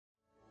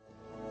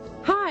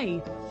Hi,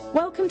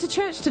 welcome to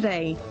church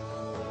today.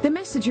 The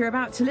message you're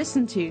about to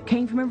listen to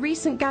came from a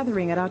recent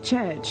gathering at our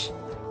church.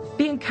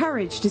 Be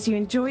encouraged as you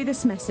enjoy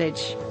this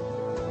message.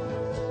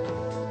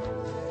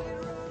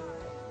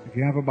 If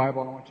you have a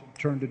Bible, I want you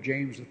to turn to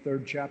James, the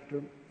 3rd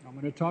chapter. I'm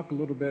going to talk a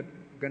little bit.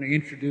 I'm going to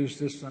introduce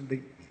this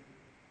Sunday.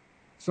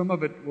 Some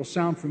of it will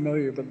sound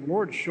familiar, but the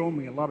Lord showed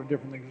me a lot of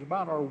different things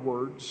about our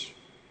words.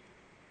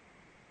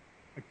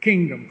 A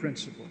kingdom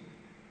principle.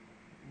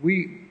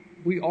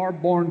 We are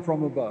born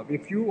from above.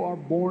 If you are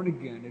born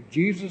again, if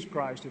Jesus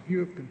Christ, if you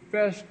have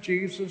confessed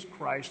Jesus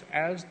Christ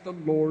as the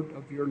Lord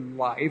of your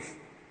life,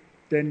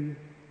 then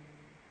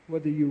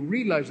whether you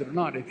realize it or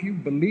not, if you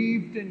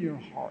believed in your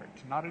heart,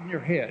 not in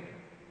your head,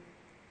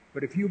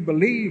 but if you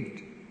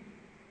believed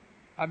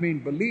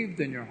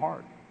in your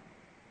heart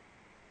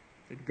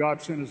that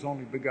God sent His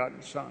only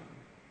begotten Son,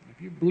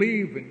 if you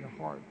believe in your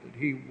heart that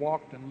He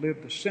walked and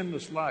lived a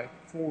sinless life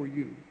for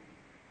you,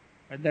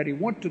 and that He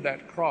went to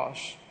that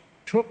cross,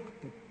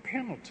 took the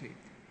penalty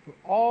for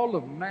all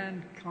of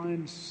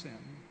mankind's sin,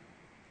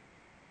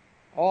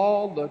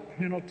 all the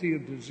penalty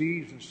of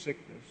disease and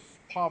sickness,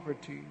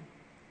 poverty,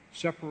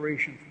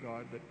 separation from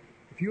God, that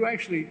if you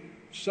actually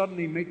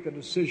suddenly make the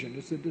decision,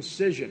 it's a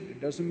decision. It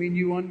doesn't mean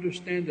you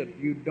understand it.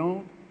 You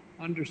don't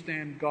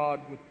understand God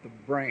with the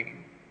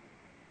brain.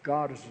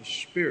 God is a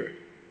spirit.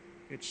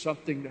 It's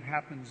something that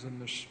happens in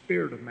the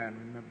spirit of man,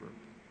 remember.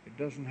 It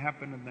doesn't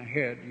happen in the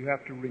head. You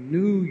have to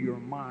renew your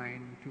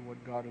mind to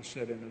what God has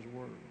said in His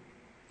Word.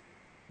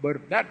 But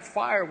if that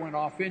fire went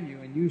off in you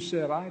and you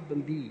said, I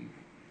believe,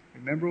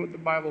 remember what the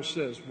Bible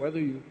says, whether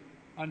you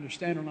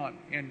understand or not,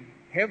 in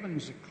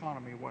heaven's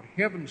economy, what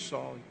heaven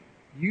saw,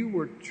 you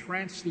were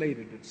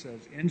translated, it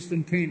says,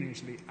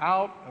 instantaneously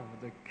out of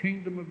the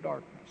kingdom of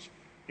darkness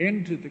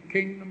into the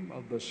kingdom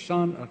of the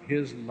Son of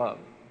His love.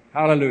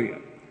 Hallelujah.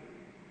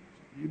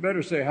 You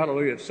better say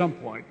hallelujah at some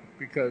point,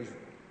 because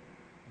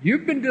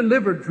you've been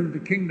delivered from the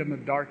kingdom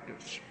of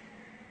darkness.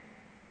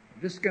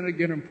 This is going to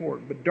get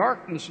important. But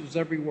darkness is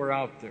everywhere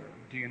out there.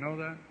 Do you know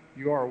that?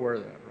 You are aware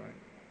of that, right?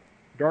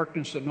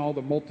 Darkness in all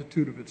the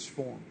multitude of its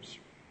forms.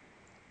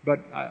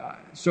 But I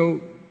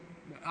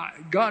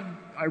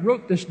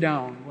wrote this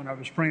down when I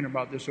was praying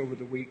about this over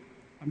the week.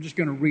 I'm just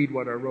going to read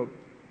what I wrote.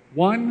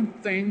 One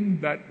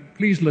thing that,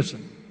 please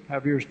listen,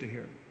 have ears to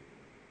hear.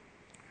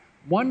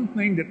 One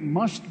thing that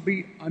must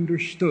be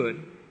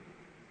understood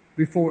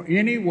before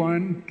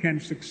anyone can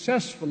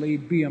successfully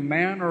be a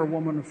man or a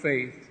woman of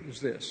faith is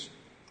this.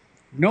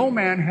 No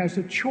man has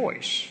a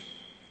choice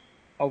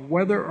of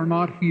whether or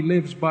not he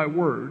lives by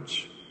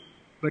words,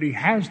 but he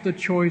has the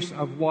choice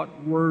of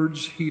what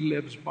words he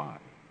lives by.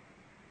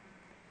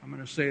 I'm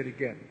going to say it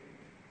again.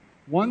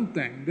 One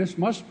thing, this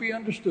must be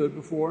understood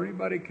before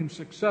anybody can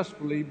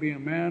successfully be a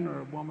man or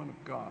a woman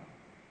of God.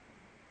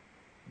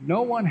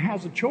 No one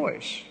has a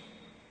choice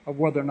of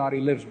whether or not he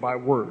lives by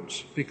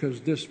words, because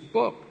this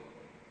book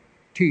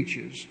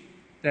teaches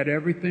that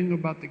everything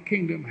about the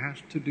kingdom has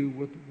to do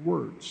with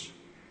words.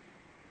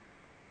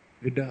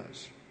 It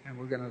does. And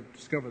we're going to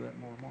discover that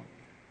more and more.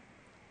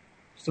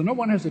 So no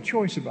one has a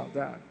choice about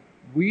that.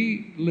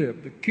 We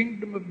live. The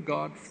kingdom of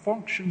God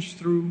functions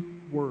through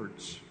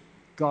words.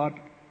 God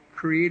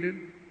created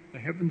the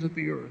heavens and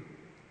the earth.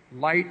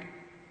 Light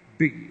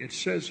be. It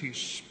says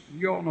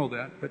you all know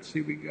that, but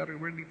see, we got to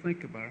really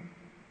think about it.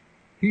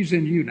 He's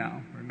in you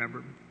now,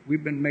 remember.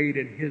 We've been made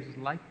in His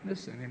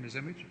likeness and in His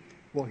image.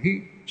 Well,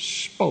 He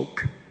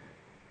spoke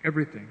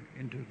everything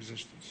into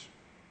existence.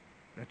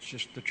 That's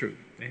just the truth.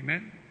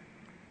 Amen?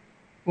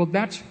 Well,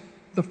 that's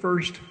the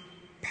first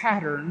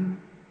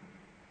pattern.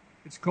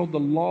 It's called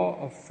the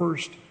law of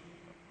first.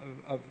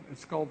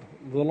 It's called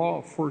the law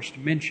of first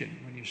mention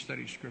when you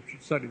study Scripture,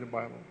 study the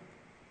Bible.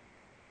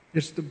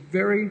 It's the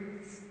very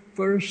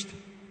first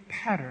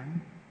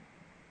pattern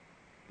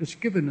that's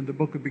given in the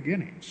book of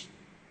beginnings.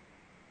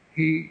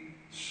 He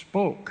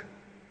spoke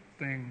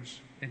things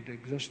into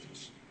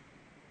existence.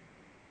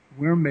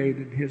 We're made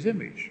in His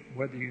image.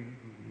 Whether you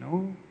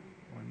know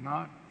or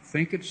not,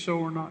 think it's so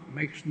or not,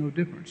 makes no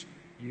difference.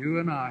 You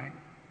and I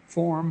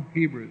form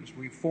Hebrews.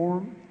 We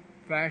form,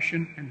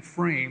 fashion, and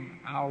frame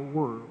our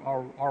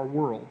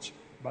worlds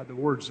by the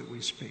words that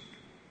we speak.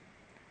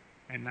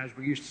 And as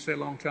we used to say a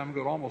long time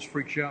ago, it almost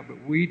freaks you out, but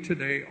we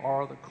today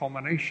are the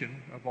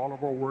culmination of all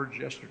of our words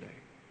yesterday.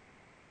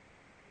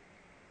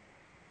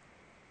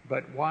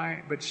 But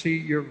why? But see,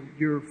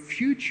 your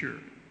future,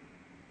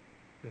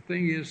 the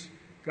thing is,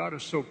 God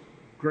is so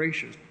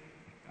gracious.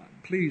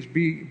 Please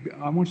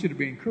I want you to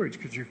be encouraged,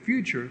 because your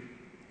future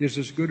is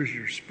as good as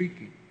your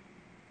speaking.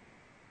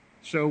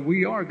 So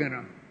we are going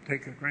to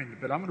take it for granted.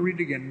 But I'm going to read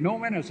it again. No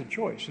man has a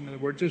choice. In other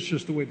words, it's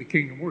just the way the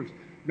kingdom works.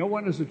 No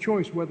one has a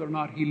choice whether or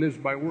not he lives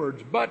by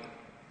words. But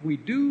we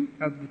do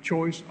have the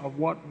choice of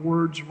what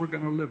words we're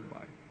going to live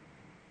by.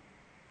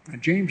 And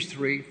James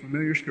 3,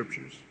 familiar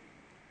scriptures.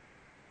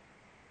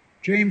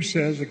 James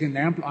says, again,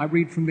 I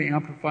read from the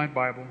Amplified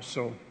Bible,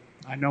 so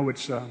I know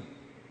it's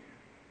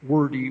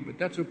wordy, but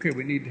that's okay.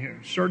 We need to hear.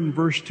 Start in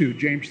verse 2,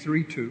 James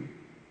 3:2.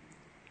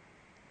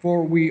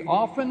 For we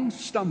often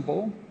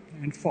stumble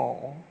and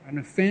fall and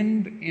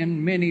offend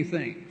in many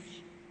things.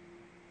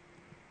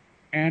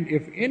 And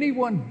if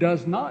anyone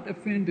does not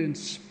offend in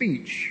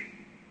speech,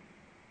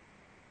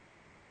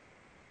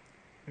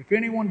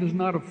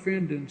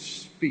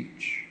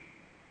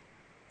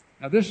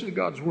 now this is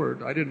God's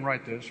word. I didn't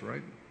write this,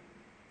 right?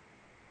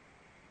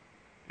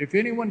 If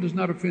anyone does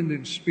not offend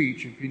in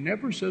speech, if he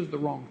never says the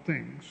wrong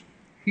things,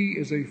 he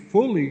is a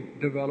fully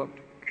developed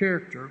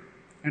character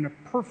and a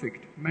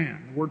perfect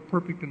man. The word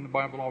perfect in the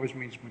Bible always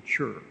means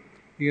mature.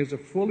 He is a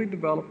fully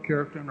developed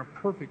character and a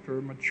perfect or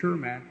a mature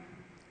man.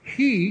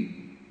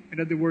 He, in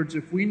other words,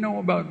 if we know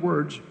about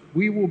words,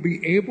 we will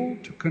be able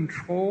to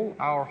control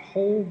our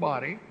whole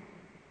body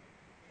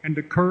and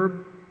to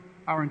curb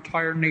our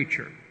entire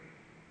nature.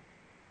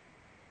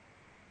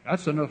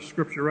 That's enough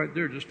scripture right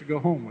there just to go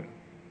home with.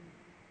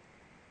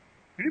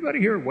 Anybody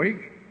here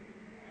awake?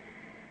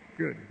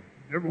 Good.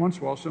 Every once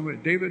in a while, somebody,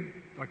 David,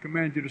 I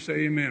command you to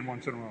say amen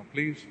once in a while.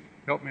 Please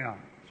help me out.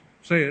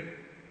 Say it.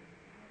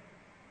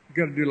 You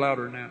got to do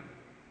louder than that.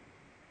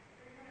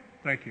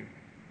 Thank you.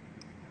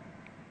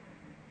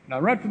 Now,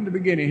 right from the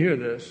beginning, hear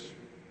this.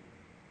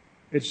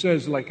 It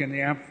says, like in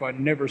the Amplified,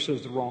 never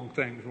says the wrong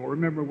things. Well,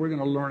 remember, we're going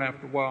to learn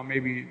after a while.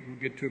 Maybe we'll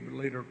get to it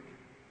later.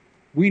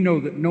 We know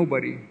that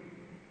nobody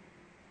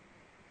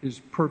is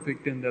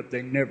perfect in that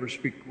they never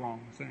speak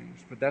wrong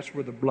things. But that's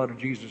where the blood of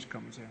Jesus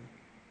comes in.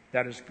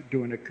 That is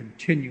doing a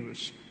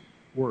continuous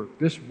work.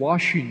 This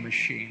washing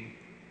machine,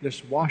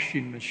 this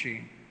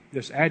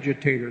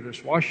agitator,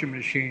 this washing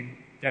machine,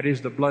 that is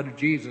the blood of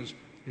Jesus,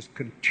 is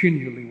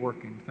continually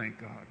working,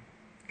 thank God.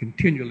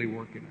 Continually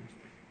working.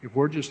 If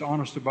we're just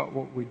honest about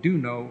what we do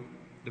know,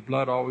 the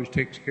blood always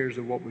takes care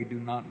of what we do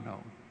not know.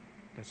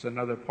 That's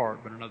another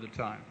part, but another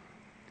time.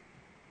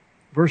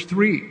 Verse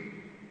 3,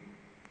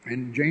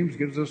 and James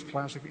gives us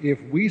classic,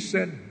 if we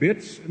set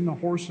bits in the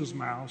horses'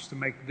 mouths to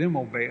make them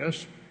obey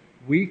us,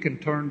 we can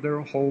turn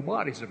their whole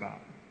bodies about.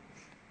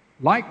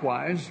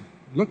 Likewise,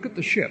 look at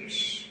the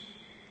ships.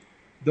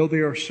 Though they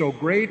are so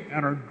great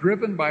and are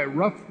driven by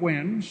rough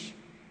winds,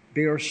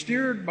 they are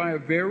steered by a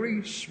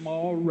very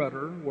small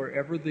rudder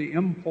wherever the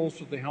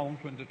impulse of the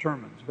helmsman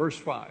determines. Verse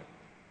 5.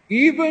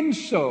 Even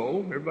so,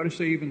 everybody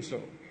say even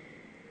so.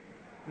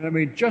 I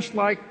mean, just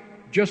like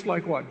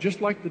what?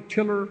 Just like the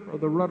tiller or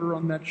the rudder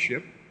on that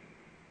ship,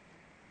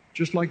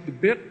 just like the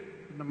bit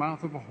in the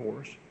mouth of a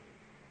horse,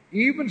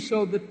 even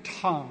so the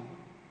tongue.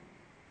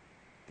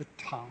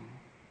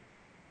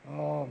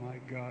 Oh my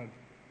God.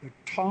 The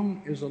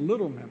tongue is a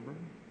little member,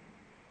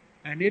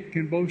 and it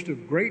can boast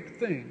of great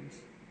things.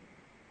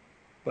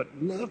 But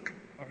look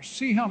or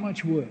see how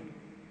much wood.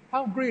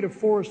 How great a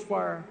forest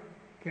fire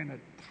can a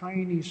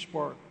tiny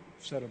spark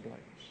set ablaze?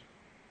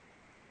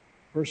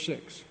 Verse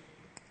 6.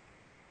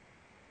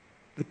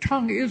 The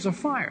tongue is a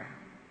fire.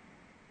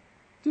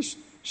 Just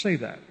say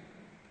that.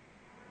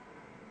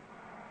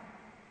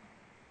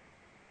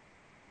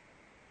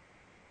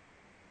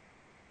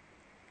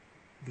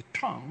 The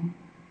tongue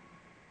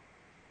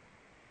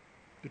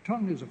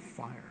is a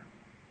fire.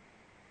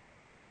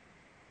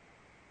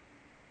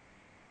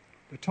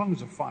 The tongue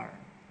is a fire.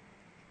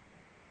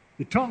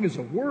 The tongue is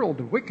a world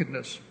of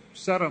wickedness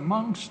set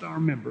amongst our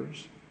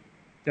members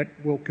that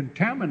will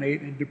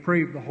contaminate and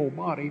deprave the whole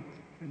body.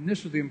 And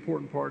this is the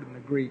important part in the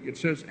Greek. It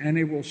says, and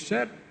it will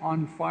set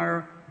on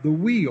fire the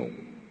wheel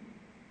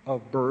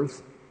of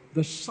birth,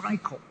 the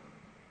cycle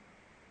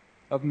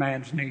of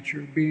man's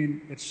nature,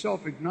 being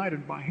itself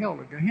ignited by hell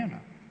or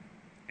Gehenna.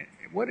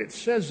 What it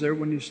says there,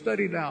 when you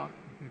study it out,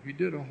 if you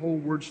did a whole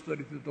word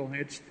study through the whole,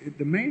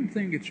 the main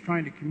thing it's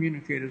trying to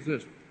communicate is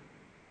this.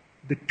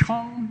 The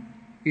tongue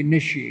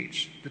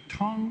initiates. The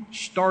tongue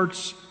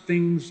starts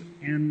things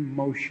in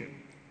motion.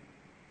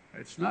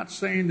 It's not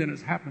saying that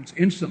it happens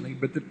instantly,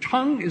 but the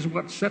tongue is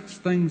what sets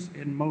things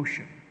in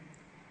motion.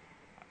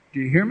 Do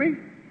you hear me?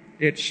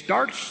 It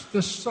starts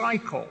the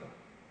cycle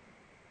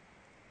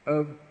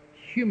of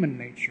human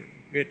nature.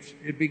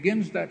 It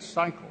begins that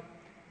cycle.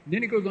 And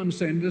then he goes on to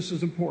say, and this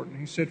is important,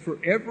 he said, for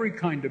every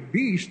kind of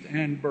beast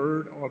and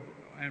bird or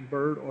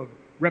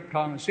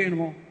reptile and sea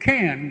animal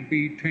can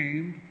be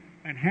tamed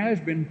and has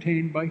been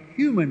tamed by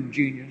human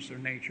genius or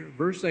nature.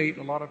 Verse 8,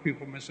 a lot of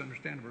people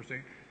misunderstand verse 8.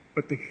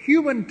 But the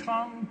human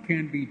tongue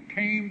can be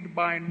tamed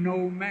by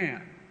no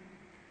man.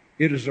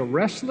 It is a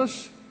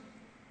restless,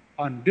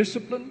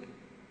 undisciplined,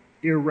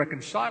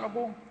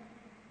 irreconcilable,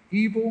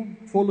 evil,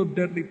 full of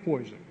deadly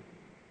poison.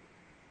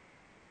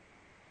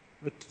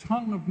 The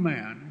tongue of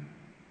man,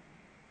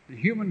 the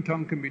human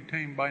tongue, can be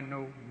tamed by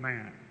no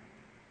man.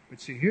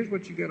 But see, here's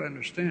what you got to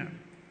understand.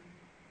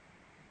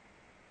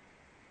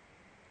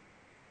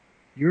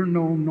 You're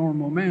no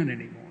normal man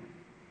anymore.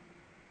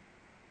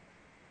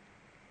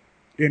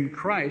 In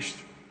Christ,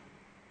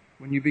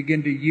 when you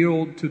begin to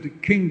yield to the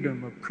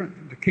kingdom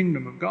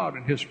of God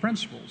and His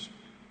principles,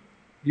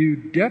 you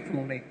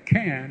definitely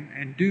can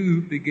and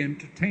do begin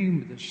to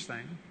tame this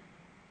thing,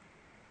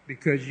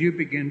 because you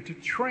begin to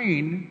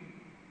train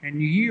and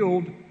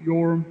yield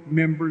your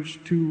members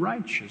to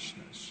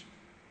righteousness.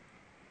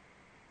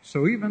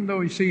 So even though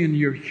you see in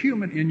your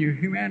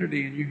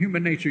humanity and your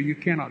human nature, you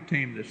cannot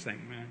tame this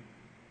thing, man.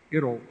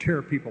 it'll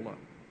tear people up.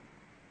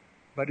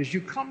 But as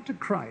you come to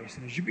Christ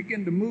and as you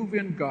begin to move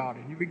in God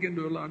and you begin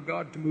to allow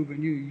God to move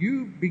in you,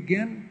 you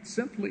begin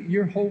simply,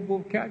 your whole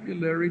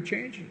vocabulary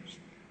changes.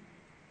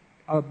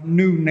 A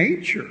new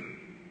nature.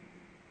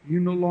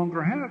 You no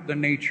longer have the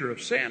nature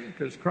of sin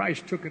because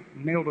Christ took it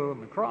and nailed it on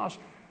the cross.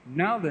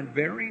 Now the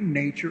very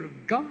nature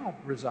of God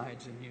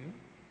resides in you.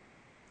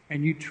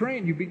 And you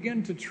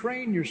begin to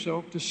train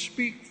yourself to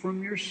speak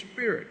from your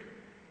spirit.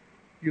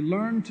 You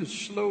learn to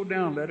slow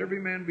down. Let every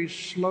man be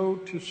slow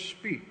to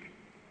speak.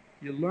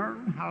 You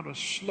learn how to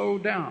slow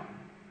down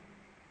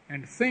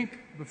and think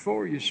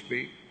before you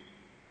speak,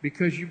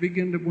 because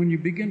when you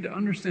begin to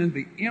understand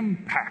the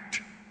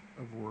impact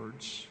of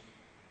words,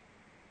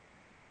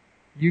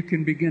 you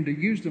can begin to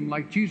use them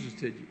like Jesus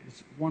did.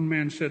 One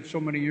man said so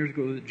many years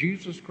ago that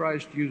Jesus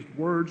Christ used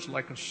words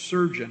like a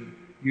surgeon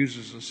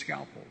uses a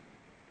scalpel.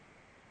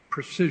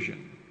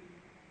 Precision.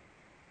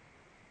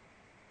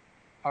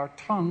 Our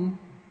tongue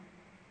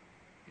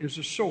is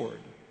a sword.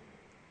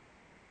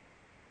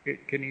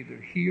 It can either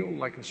heal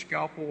like a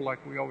scalpel,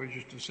 like we always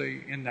used to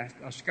say,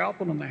 a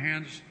scalpel in the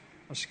hands.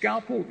 A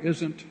scalpel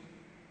isn't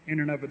in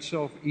and of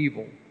itself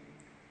evil,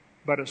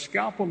 but a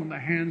scalpel in the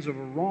hands of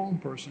a wrong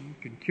person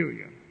can kill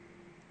you.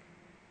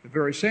 The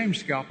very same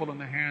scalpel in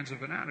the hands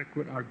of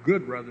a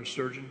good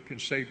surgeon can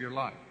save your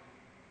life.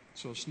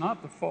 So it's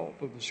not the fault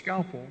of the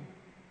scalpel,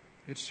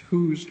 it's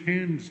whose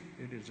hands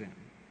it is in.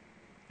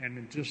 And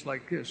it's just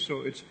like this.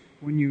 So it's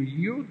when you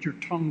yield your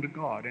tongue to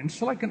God, and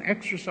it's like an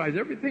exercise.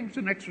 Everything's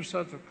an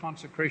exercise of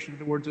consecration. In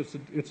other words,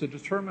 it's a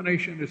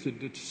determination, it's a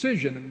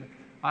decision. And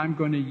I'm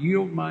going to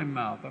yield my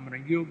mouth. I'm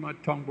going to yield my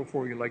tongue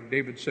before you. Like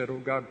David said, oh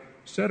God,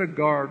 set a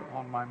guard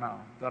on my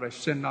mouth, that I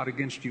sin not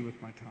against you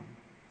with my tongue.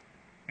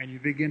 And you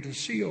begin to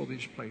see all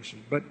these places.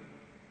 But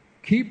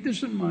keep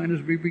this in mind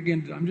as we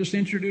begin. I'm just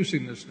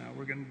introducing this now.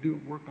 We're going to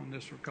work on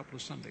this for a couple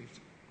of Sundays.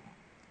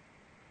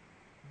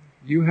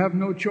 You have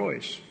no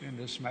choice in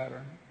this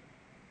matter.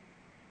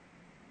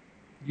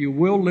 You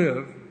will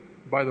live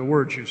by the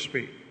words you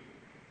speak.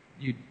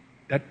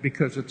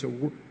 Because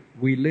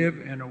we live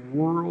in a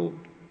word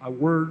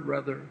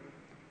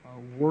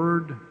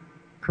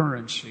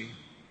currency,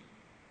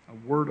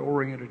 a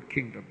word-oriented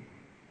kingdom.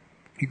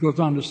 He goes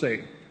on to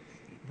say,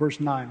 verse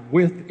 9,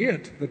 with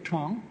it, the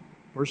tongue,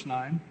 verse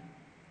 9,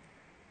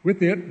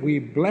 with it we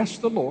bless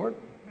the Lord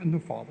and the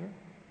Father,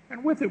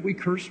 and with it we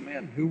curse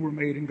men who were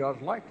made in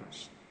God's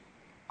likeness.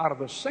 Out of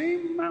the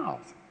same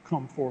mouth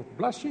come forth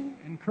blessing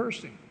and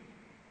cursing.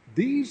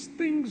 These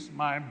things,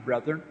 my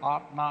brethren,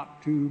 ought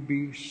not to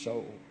be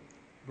so.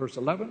 Verse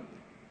 11,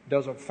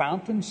 does a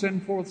fountain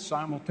send forth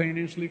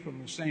simultaneously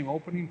from the same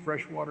opening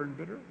fresh water and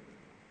bitter?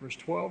 Verse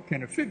 12,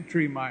 can a fig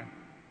tree, my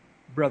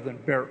brethren,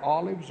 bear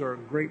olives or a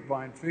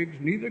grapevine figs?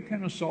 Neither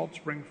can a salt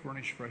spring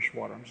furnish fresh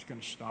water. I'm just going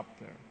to stop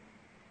there.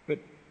 But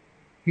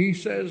he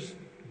says,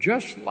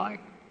 just like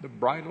the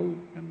bridle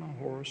in the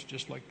horse,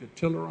 just like the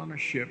tiller on a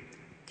ship,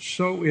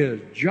 so is,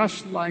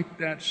 just like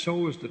that,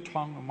 so is the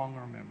tongue among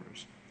our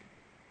members.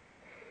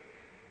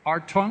 Our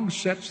tongue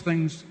sets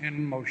things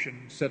in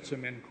motion, sets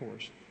them in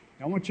course.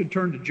 Now, I want you to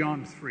turn to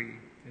John 3,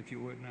 if you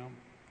would now.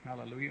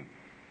 Hallelujah.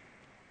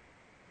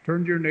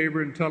 Turn to your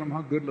neighbor and tell them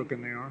how good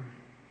looking they are.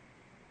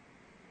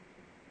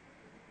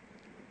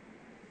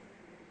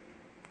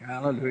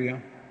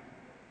 Hallelujah.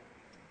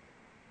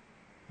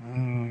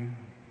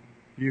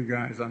 You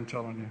guys, I'm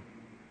telling you.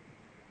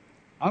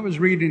 I was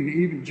reading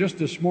even just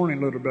this morning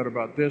a little bit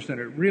about this, and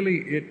it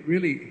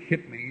really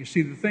hit me. You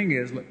see, the thing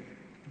is, look,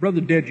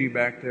 Brother Deji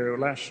back there,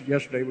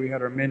 yesterday we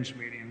had our men's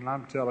meeting, and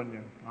I'm telling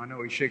you, I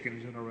know he's shaking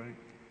his head already.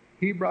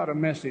 He brought a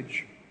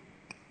message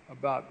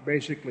about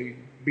basically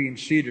being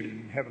seated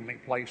in heavenly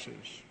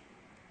places,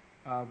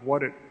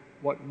 what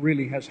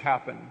really has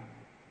happened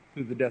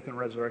through the death and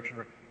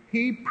resurrection.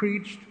 He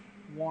preached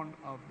one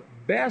of the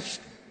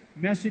best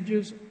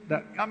messages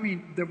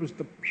there was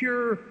the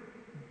pure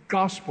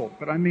gospel,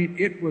 but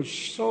it was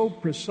so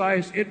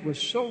precise, it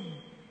was so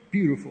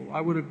beautiful.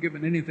 I would have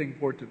given anything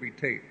for it to be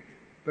taped.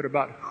 But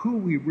about who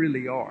we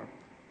really are,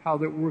 how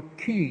that we're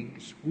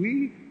kings.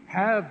 We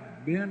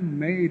have been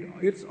made,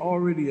 it's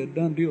already a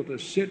done deal to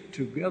sit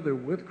together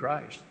with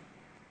Christ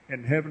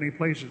in heavenly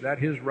places at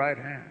his right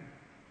hand.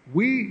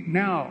 We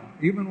now,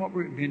 even what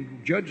we're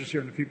in Judges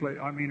here in a few places,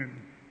 in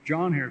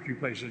John here in a few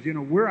places,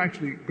 we're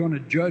actually going to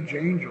judge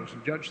angels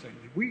and judge things.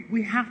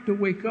 We have to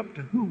wake up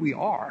to who we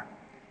are.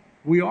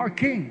 We are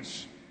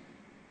kings.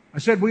 I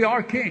said we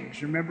are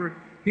kings. Remember,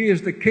 he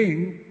is the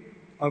King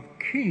of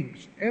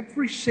kings.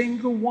 Every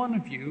single one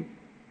of you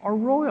are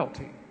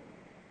royalty.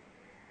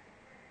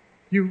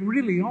 You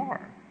really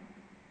are.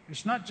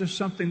 It's not just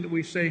something that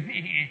we say,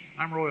 hey,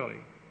 I'm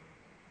royalty.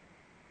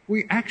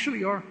 We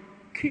actually are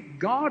king.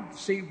 God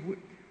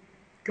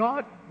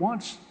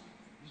wants,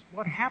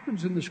 what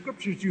happens in the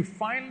scriptures, you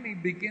finally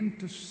begin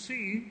to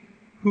see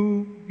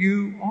who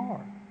you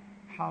are,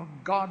 how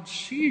God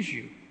sees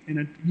you.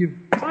 And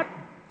you've got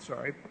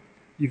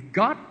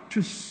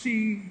to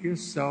see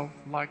yourself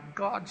like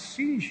God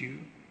sees you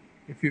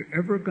if you're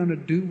ever going to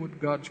do what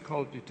God's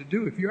called you to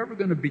do. If you're ever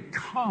going to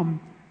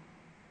become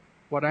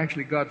what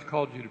actually God's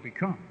called you to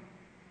become.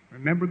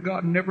 Remember,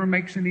 God never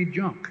makes any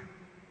junk.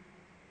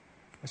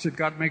 I said,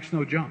 God makes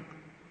no junk.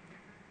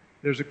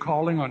 There's a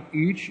calling on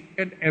each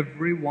and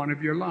every one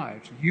of your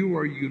lives. You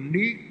are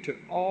unique to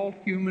all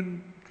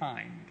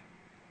humankind.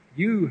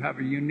 You have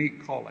a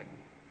unique calling.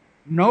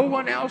 No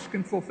one else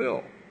can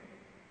fulfill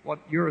what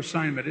your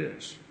assignment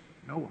is.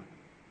 No one.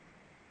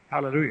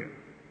 Hallelujah.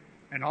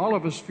 And all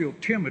of us feel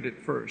timid at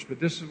first, but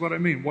this is what I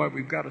mean. Why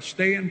we've got to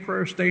stay in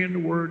prayer, stay in the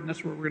Word, and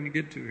that's what we're going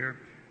to get to here,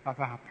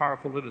 how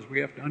powerful it is. We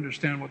have to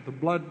understand what the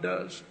blood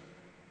does.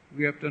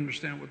 We have to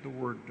understand what the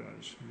Word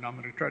does. And I'm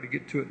going to try to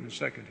get to it in a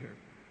second here.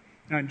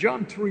 Now, in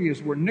John 3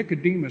 is where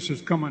Nicodemus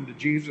has come unto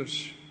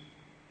Jesus.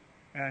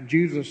 And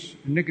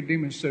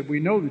Nicodemus said,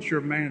 we know that you're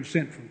a man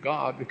sent from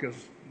God because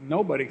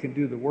nobody can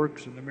do the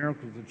works and the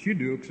miracles that you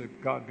do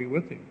except God be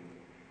with him.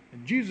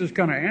 And Jesus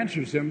kind of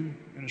answers him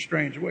in a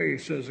strange way. He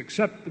says,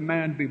 except the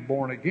man be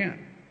born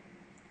again.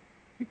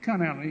 He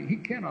cannot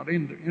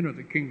enter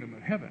the kingdom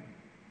of heaven.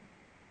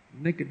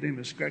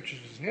 Nicodemus scratches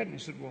his head and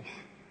he said, well,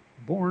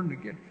 born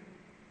again.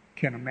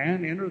 Can a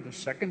man enter the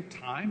second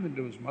time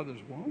into his mother's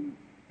womb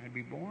and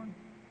be born?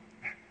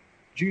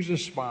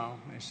 Jesus smiled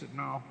and he said,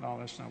 no,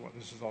 that's not what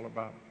this is all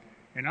about.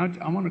 And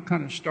I want to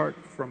kind of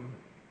start from,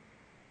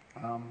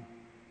 oh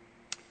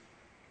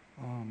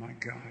my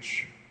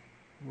gosh,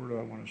 where do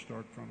I want to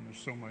start from?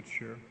 There's so much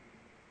here.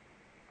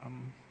 I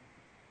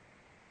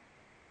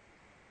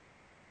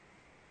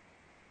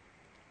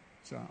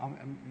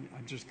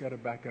just got to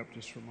back up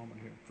just for a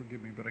moment here.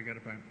 Forgive me, but I got to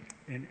back up.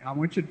 And I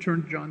want you to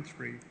turn to John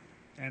 3,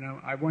 and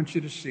I want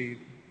you to see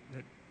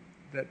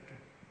that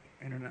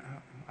and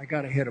I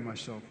got ahead of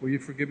myself. Will you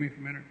forgive me for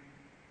a minute?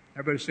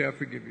 Everybody say, I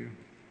forgive you.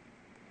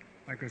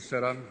 Like I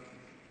said,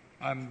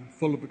 I'm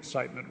full of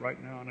excitement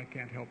right now, and I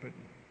can't help it.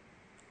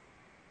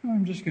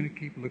 I'm just going to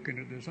keep looking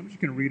at this. I'm just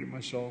going to read it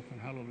myself,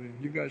 and hallelujah.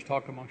 You guys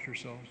talk amongst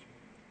yourselves.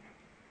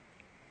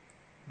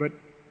 But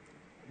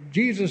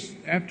Jesus,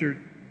 I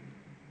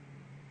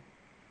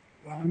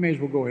may as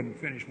well go ahead and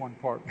finish one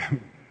part.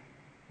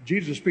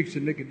 Jesus speaks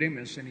to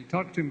Nicodemus, and he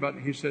talked to him about,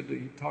 no,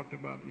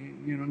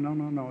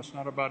 it's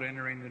not about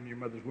entering into your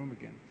mother's womb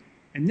again.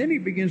 And then he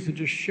begins to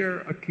just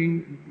share a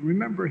king.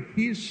 Remember,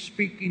 he's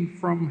speaking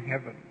from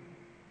heaven.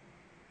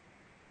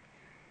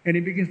 And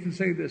he begins to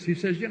say this. He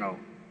says, I'm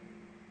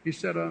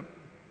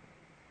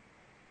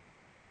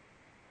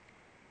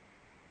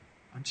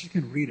just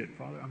going to read it,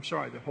 Father. I'm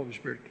sorry, the Holy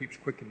Spirit keeps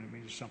quickening me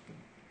to something.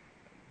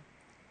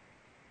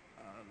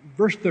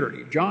 Verse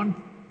 30,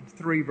 John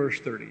 3, verse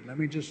 30. Let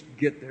me just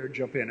get there,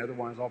 jump in.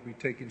 Otherwise, I'll be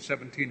taking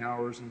 17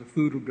 hours, and the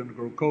food is going to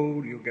grow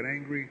cold. You'll get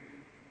angry.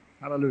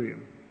 Hallelujah.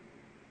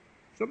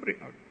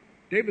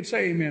 David,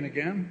 say amen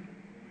again.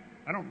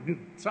 It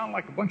sound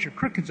like a bunch of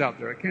crickets out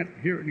there. I can't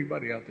hear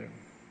anybody out there.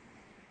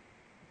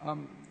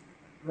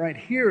 Right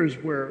here is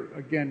where,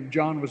 again,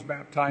 John was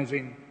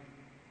baptizing,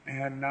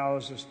 and now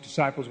as his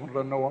disciples wanted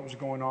to know what was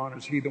going on,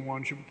 is he the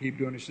one should keep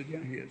doing? He said,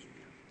 yeah, he is.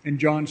 And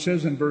John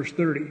says in verse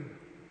 30,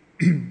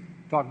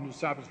 talking to the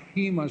disciples,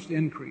 he must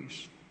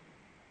increase,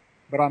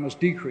 but I must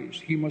decrease.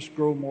 He must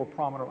grow more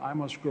prominent. I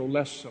must grow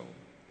less so.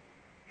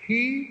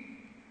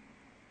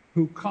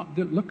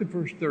 Look at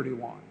verse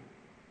 31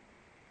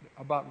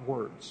 about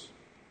words.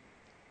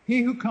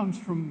 He who comes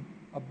from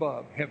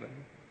above heaven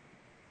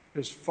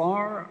is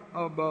far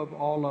above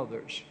all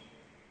others.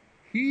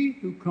 He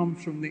who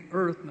comes from the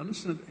earth, now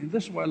listen, and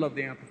this is why I love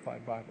the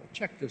Amplified Bible.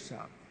 Check this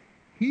out.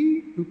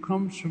 He who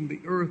comes from the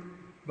earth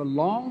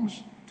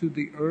belongs to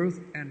the earth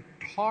and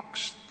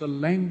talks the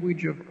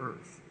language of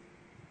earth.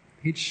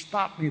 He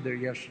stopped me there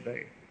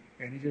yesterday,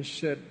 and he just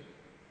said,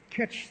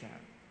 catch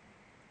that.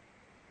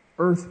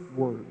 Earth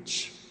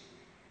words.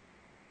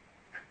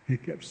 He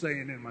kept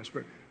saying in my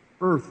spirit,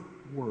 earth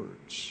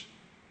words.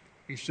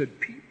 He said,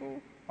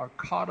 people are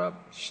caught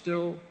up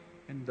still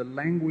in the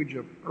language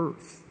of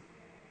earth.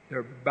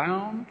 They're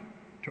bound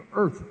to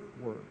earth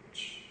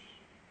words.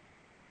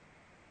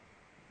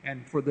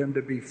 And for them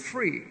to be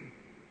free,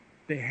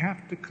 they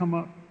have to come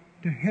up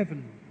to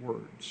heaven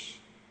words.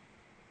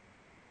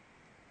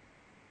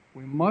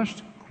 We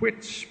must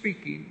quit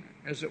speaking,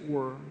 as it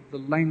were, the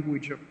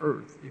language of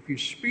earth. If you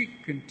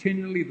speak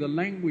continually the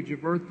language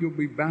of earth, you'll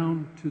be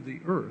bound to the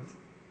earth.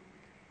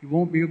 You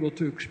won't be able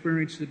to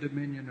experience the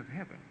dominion of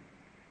heaven.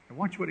 And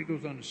watch what he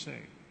goes on to say.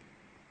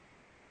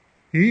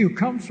 He who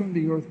comes from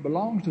the earth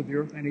belongs to the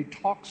earth, and he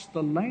talks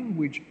the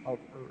language of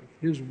earth.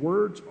 His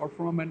words are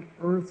from an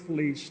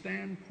earthly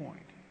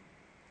standpoint.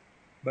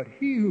 But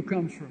he who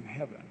comes from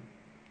heaven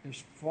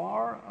is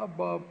far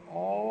above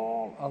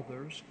all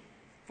others,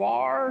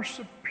 far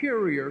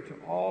superior to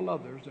all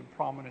others in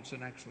prominence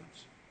and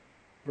excellence.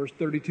 Verse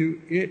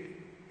 32, it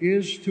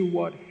is to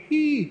what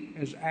he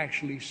has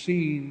actually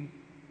seen.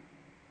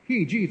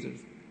 He, Jesus.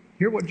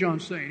 Hear what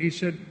John's saying. He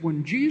said,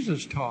 when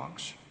Jesus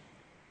talks,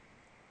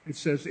 it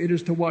says, it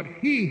is to what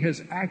he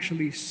has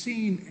actually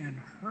seen and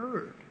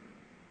heard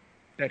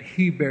that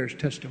he bears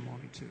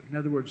testimony to. In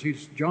other words,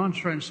 John's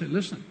trying to say,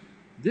 listen,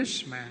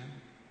 this man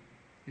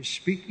is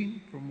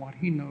speaking from what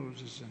he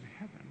knows is in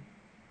heaven,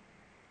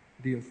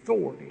 the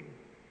authority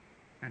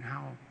and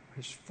how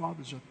His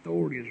Father's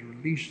authority is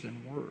released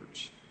in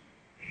words.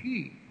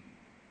 He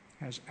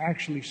has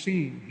actually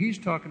seen. He's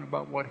talking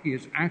about what he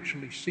has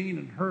actually seen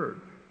and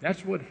heard.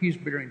 That's what he's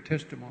bearing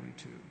testimony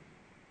to.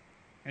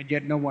 And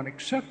yet no one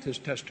accepts his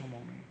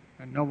testimony,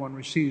 and no one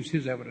receives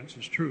his evidence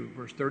as true.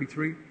 Verse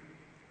 33,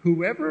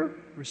 whoever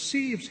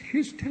receives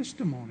his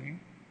testimony,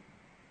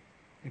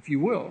 if you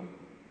will,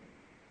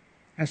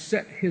 has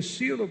set his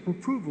seal of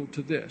approval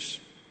to this,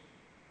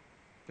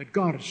 that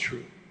God is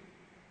true.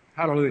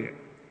 Hallelujah.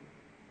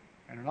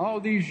 And in all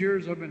these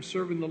years I've been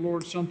serving the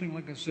Lord, something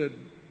like I said,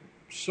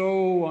 I've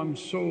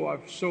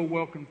so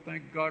welcomed,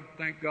 thank God,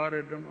 I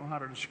don't know how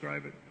to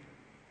describe it.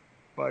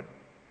 But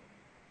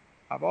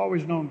I've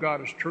always known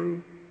God is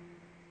true,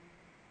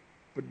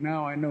 but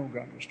now I know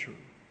God is true.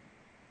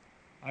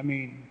 I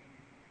mean,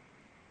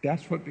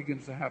 that's what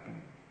begins to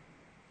happen.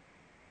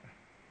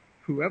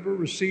 Whoever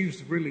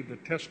receives really the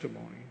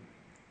testimony,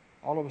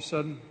 all of a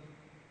sudden,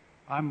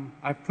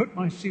 I've put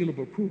my seal of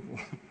approval.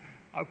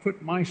 I've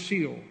put my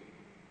seal.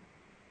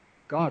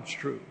 God's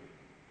true.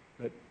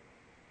 Let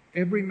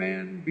every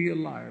man be a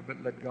liar,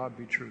 but let God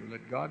be true.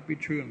 Let God be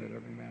true and let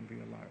every man be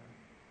a liar.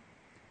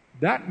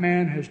 That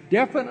man has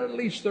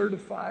definitely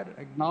certified,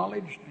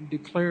 acknowledged, and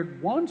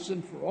declared once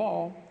and for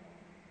all,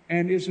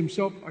 and is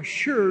himself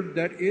assured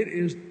that it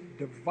is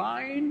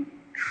divine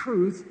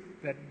truth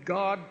that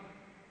God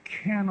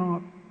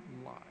cannot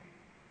lie.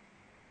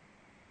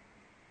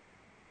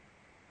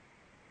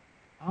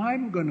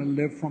 I'm going to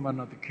live from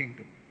another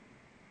kingdom.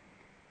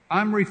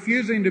 I'm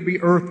refusing to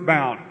be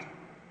earthbound.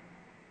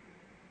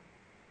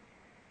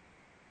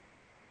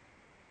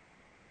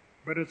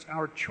 But it's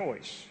our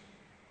choice.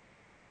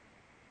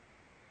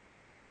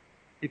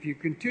 If you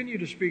continue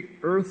to speak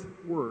earth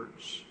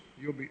words,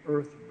 you'll be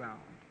earthbound.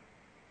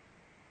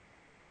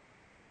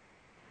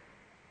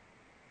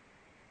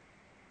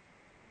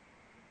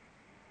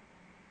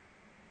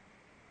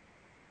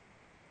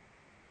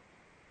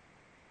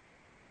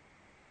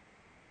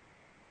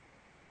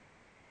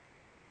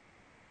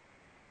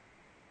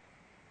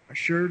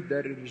 Assured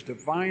that it is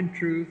divine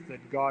truth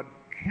that God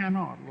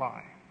cannot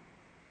lie.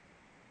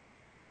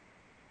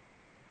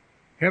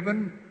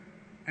 Heaven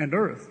and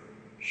earth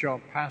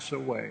shall pass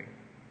away,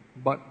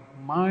 but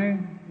my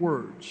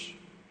words,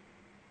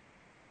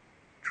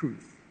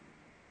 truth,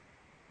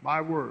 my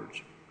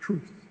words,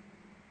 truth,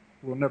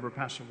 will never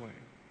pass away.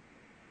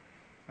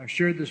 I've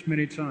shared this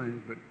many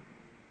times, but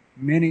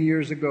many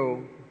years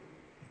ago,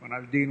 when I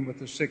was dealing with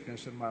the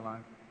sickness in my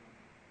life,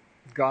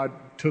 God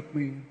took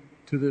me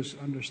to this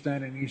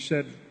understanding. He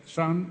said,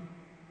 son,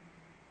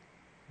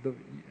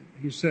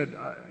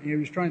 he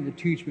was trying to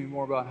teach me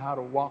more about how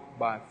to walk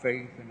by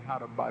faith and how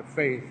to, by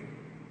faith,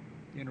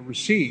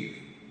 receive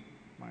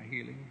my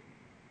healing.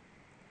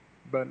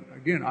 But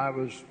again, I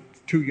was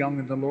too young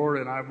in the Lord,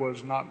 and I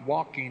was not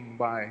walking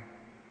by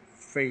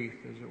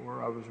faith, as it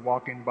were. I was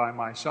walking by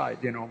my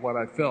sight, what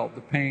I felt,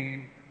 the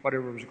pain,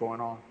 whatever was going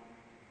on.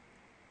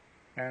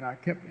 And I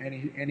kept,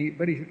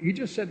 but he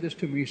just said this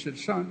to me. He said,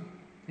 son,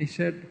 he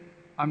said,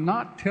 I'm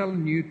not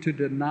telling you to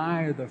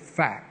deny the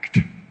fact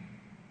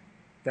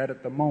that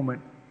at the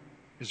moment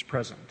is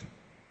present.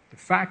 The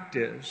fact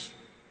is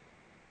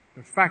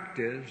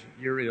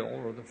you're ill,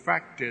 or the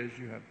fact is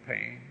you have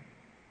pain.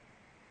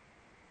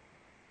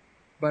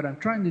 But I'm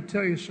trying to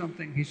tell you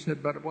something. He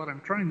said, but what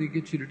I'm trying to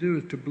get you to do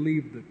is to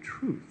believe the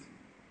truth.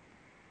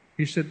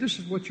 He said, this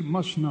is what you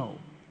must know.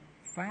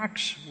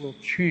 Facts will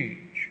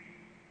change,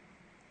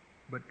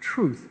 but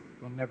truth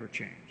will never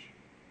change.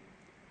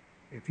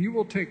 If you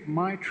will take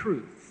my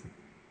truth,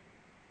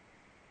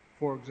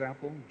 for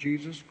example,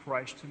 Jesus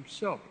Christ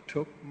himself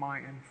took my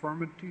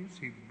infirmities,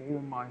 he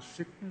bore my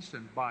sickness,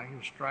 and by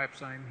his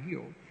stripes I am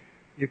healed.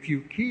 If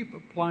you keep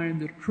applying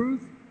the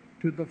truth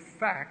to the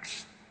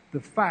facts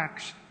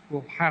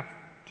will have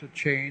to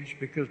change,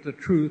 because the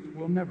truth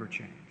will never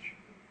change.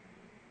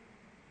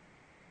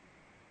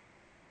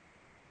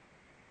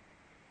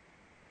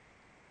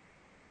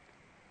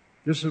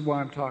 This is why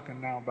I'm talking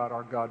now about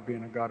our God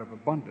being a God of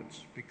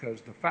abundance,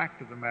 because the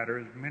fact of the matter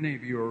is many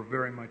of you are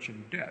very much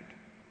in debt.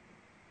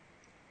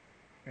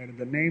 And in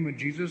the name of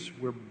Jesus,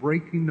 we're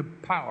breaking the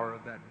power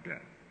of that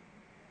debt.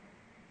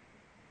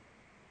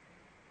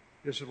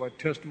 This is what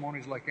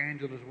testimonies like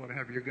Angela's, what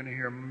have you, you're going to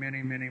hear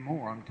many, many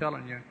more. I'm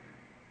telling you,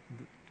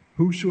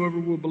 whosoever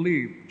will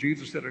believe,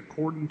 Jesus said,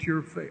 according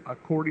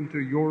to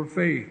your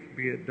faith,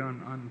 be it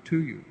done unto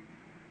you.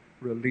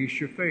 Release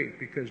your faith,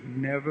 because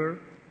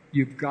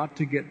you've got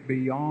to get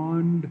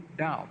beyond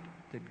doubt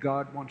that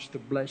God wants to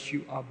bless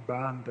you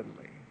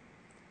abundantly.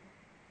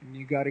 And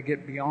you got to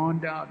get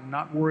beyond doubt and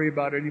not worry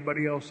about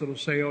anybody else that'll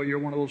say, oh, you're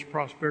one of those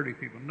prosperity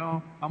people.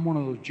 No, I'm one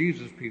of those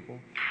Jesus people.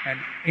 And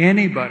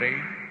anybody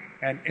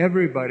and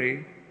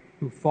everybody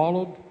who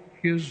followed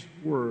his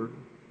word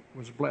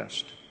was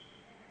blessed.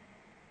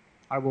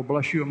 I will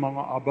bless you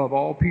above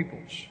all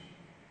peoples,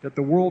 that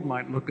the world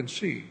might look and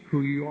see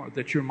who you are,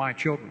 that you're my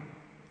children.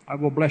 I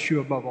will bless you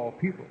above all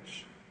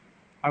peoples.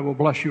 I will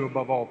bless you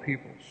above all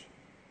peoples.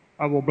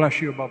 I will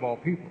bless you above all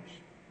peoples.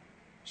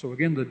 So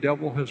again, the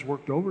devil has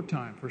worked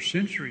overtime for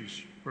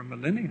centuries, for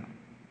millennia,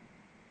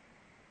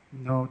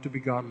 No, to be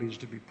godly is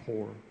to be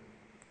poor.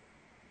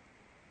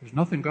 There's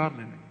nothing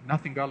godly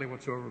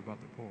whatsoever about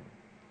the poor.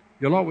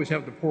 You'll always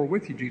have the poor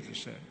with you, Jesus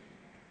said.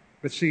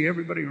 But see,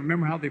 everybody,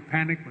 remember how they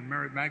panicked when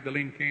Mary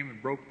Magdalene came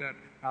and broke that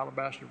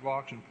alabaster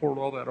box and poured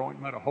all that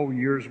ointment, a whole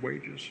year's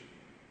wages?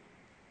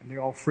 And they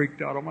all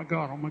freaked out. Oh my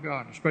God, oh my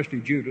God. Especially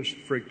Judas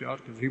freaked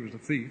out because he was a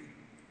thief.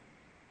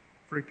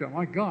 Freaked out.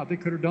 My God, they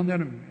could have done that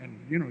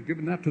and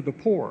given that to the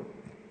poor.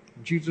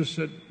 And Jesus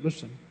said,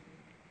 listen.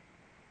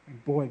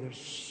 And boy, there's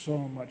so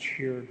much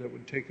here that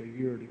would take a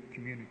year to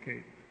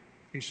communicate.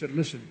 He said,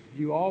 listen,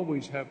 you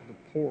always have the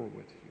poor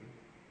with you.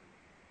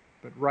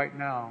 But right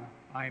now,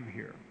 I'm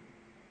here.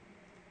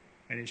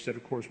 And he said,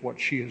 of course, what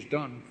she has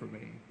done for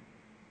me,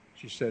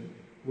 he said,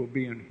 will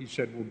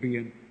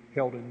be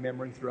held in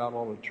memory throughout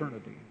all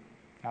eternity.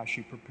 How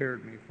she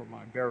prepared me for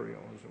my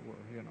burial, as it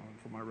were, and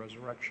for my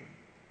resurrection.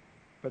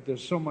 But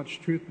there's so much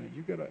truth in it.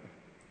 You've got a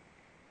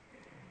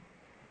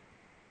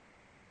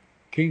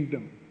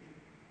kingdom.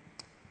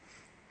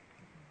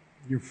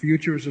 Your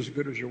future is as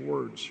good as your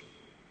words.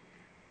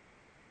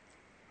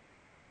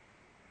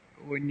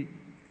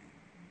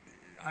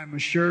 I'm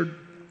assured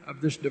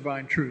of this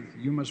divine truth.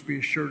 You must be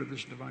assured of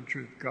this divine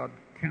truth. God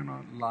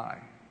cannot lie.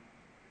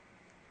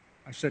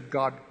 I said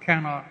God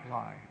cannot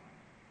lie.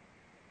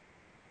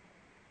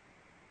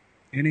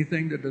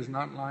 Anything that does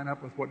not line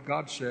up with what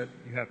God said,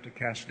 you have to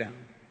cast down.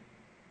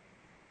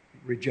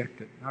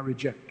 Reject it. I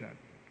reject that.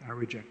 I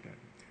reject that.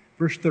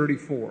 Verse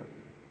 34.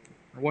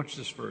 Now watch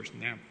this verse in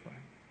the Amplified.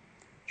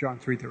 John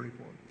 3:34.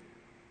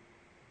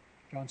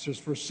 John says,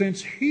 for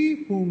since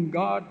he whom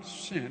God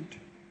sent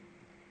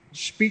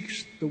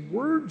speaks the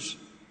words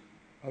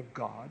of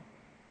God,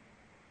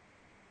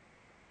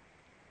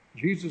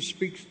 Jesus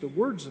speaks the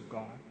words of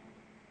God,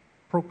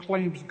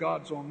 proclaims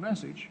God's own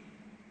message,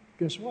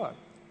 guess what?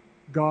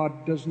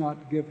 God does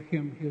not give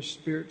him his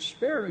Spirit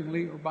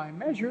sparingly or by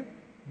measure,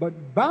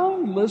 but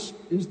boundless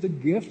is the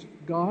gift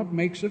God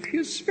makes of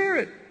his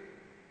Spirit.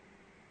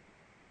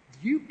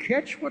 Do you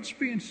catch what's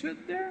being said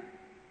there?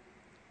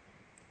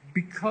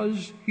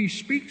 Because he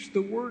speaks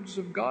the words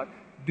of God,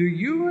 do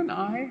you and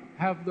I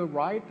have the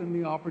right and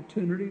the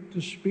opportunity to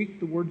speak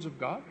the words of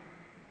God?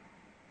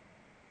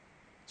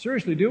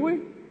 Seriously, do we?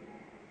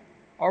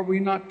 Are we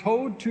not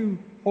told to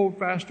hold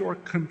fast to our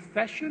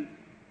confession?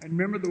 And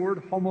remember the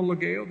word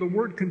homologeo? The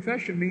word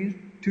confession means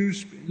to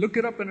look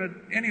it up in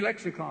any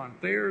lexicon,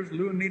 Thayer's,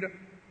 Louanita,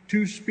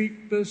 to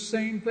speak the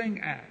same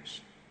thing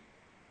as.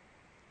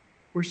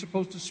 We're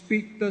supposed to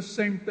speak the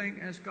same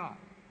thing as God.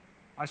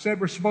 I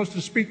said we're supposed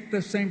to speak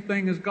the same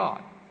thing as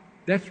God.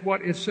 That's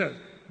what it says.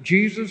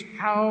 Jesus,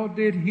 how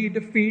did he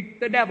defeat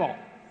the devil?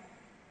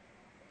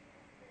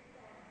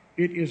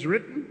 It is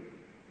written.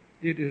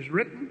 It is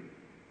written.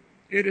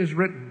 It is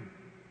written.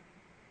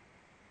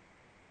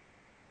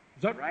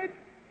 Is that right?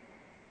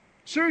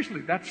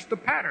 Seriously, that's the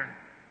pattern.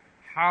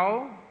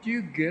 How do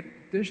you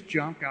get this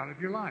junk out of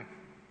your life?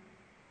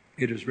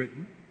 It is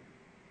written.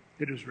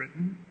 It is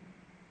written.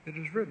 It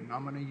is written.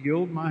 I'm going to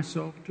yield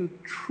myself to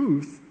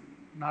truth,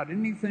 not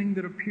anything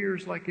that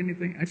appears like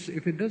anything.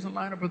 If it doesn't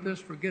line up with this,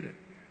 forget it.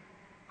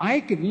 I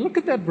can look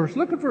at that verse.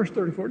 Look at verse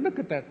 34. Look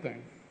at that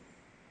thing.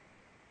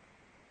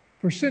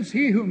 For since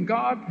he whom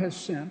God has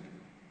sent,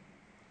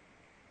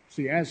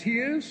 see, as he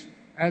is,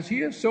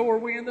 so are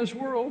we in this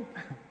world.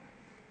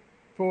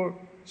 For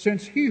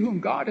since he whom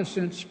God has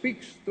sent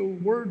speaks the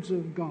words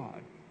of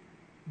God,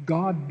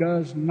 God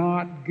does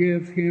not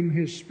give him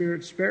his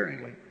Spirit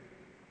sparingly.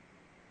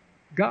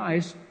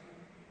 Guys,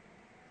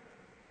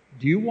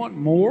 do you want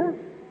more?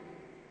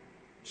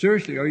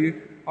 Seriously,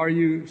 are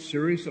you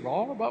serious at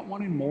all about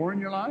wanting more in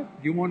your life?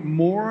 Do you want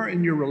more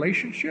in your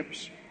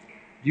relationships?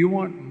 Do you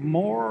want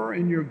more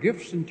in your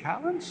gifts and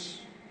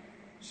talents?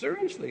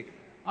 Seriously,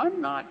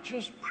 I'm not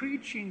just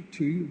preaching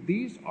to you.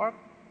 These are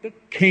the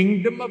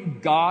kingdom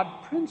of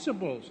God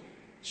principles.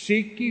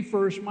 Seek ye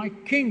first my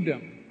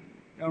kingdom.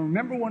 Now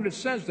remember when it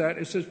says that,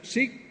 it says,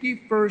 seek ye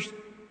first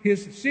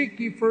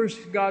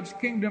God's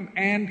kingdom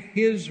and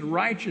his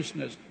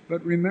righteousness.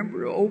 But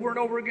remember, over and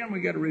over again,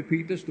 we got to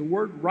repeat this. The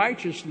word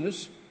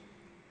righteousness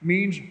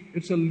means,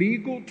 it's a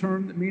legal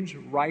term that means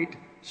right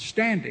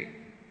standing.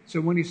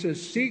 So when he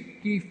says, seek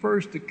ye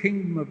first the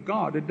kingdom of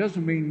God, it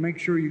doesn't mean make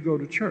sure you go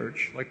to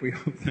church, like we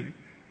all think.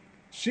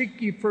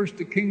 Seek ye first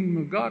the kingdom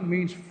of God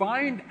means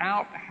find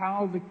out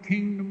how the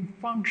kingdom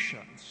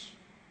functions.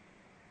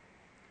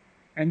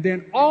 And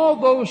then all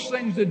those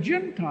things the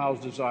Gentiles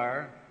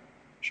desire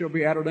shall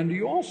be added unto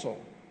you also.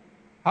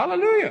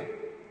 Hallelujah.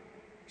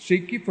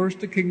 Seek ye first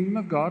the kingdom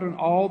of God, and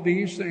all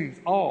these things,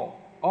 all.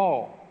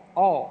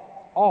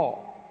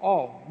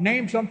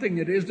 Name something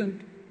that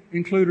isn't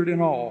included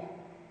in all.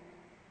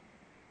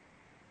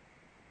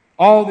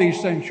 All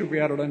these things shall be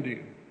added unto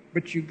you.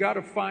 But you've got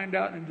to find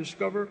out and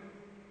discover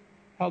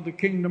how the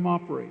kingdom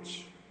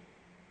operates,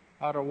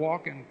 how to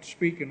walk and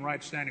speak in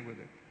right standing with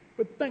it.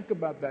 But think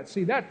about that.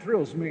 See, that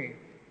thrills me.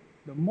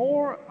 The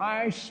more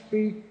I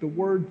speak the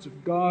words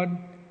of God,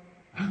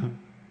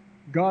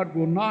 God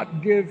will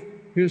not give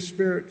His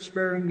Spirit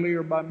sparingly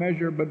or by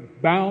measure,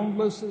 but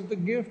boundless is the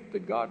gift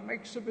that God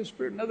makes of His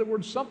Spirit. In other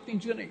words,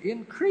 something's going to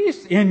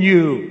increase in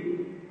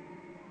you.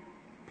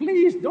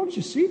 Please, don't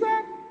you see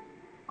that?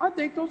 I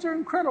think those are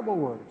incredible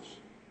words.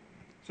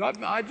 So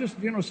I just,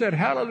 said,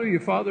 hallelujah,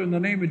 Father, in the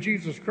name of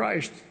Jesus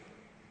Christ.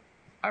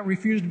 I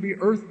refuse to be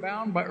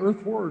earthbound by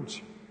earth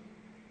words.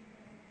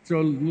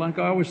 So like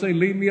I always say,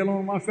 leave me alone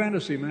with my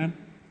fantasy, man.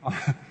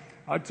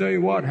 I tell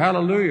you what,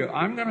 hallelujah.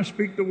 I'm going to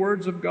speak the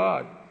words of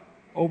God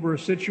over a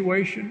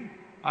situation.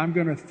 I'm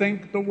going to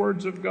think the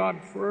words of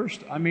God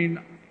first.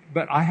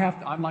 But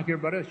I'm like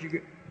everybody else.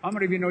 How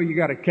many of you know you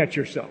got to catch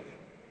yourself?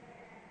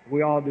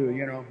 We all do,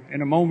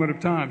 In a moment of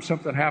time,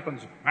 something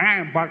happens.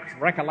 And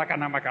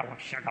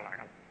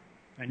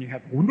you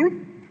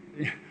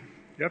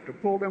have to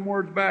pull them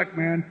words back,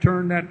 man.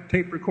 Turn that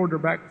tape recorder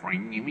back.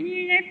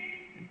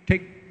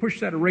 Push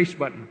that erase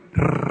button.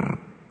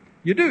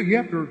 You do. You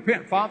have to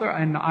repent. Father,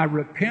 and I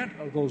repent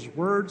of those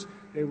words.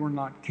 They were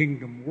not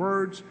kingdom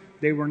words.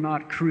 They were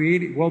not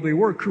creative. Well, they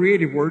were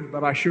creative words,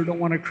 but I sure don't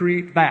want to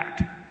create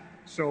that.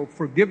 So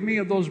forgive me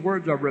of those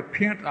words. I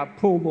repent. I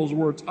pull those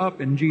words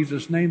up in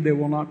Jesus' name. They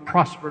will not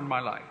prosper in my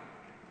life.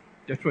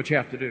 That's what you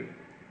have to do.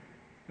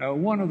 Now,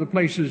 one of the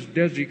places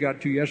Desi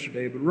got to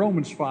yesterday, but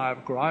Romans 5,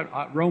 of course,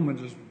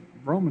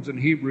 Romans and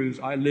Hebrews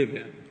I live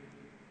in.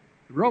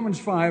 Romans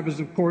 5 is,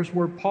 of course,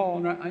 where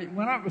Paul,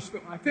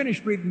 I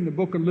finished reading the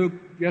book of Luke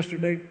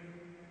yesterday,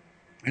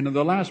 and in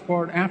the last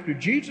part, after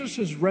Jesus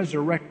is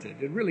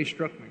resurrected, it really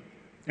struck me.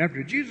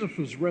 After Jesus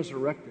was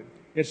resurrected,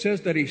 it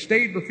says that He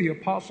stayed with the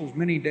apostles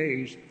many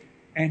days,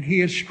 and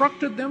He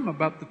instructed them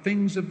about the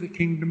things of the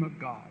kingdom of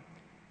God.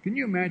 Can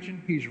you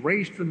imagine? He's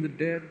raised from the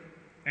dead,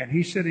 and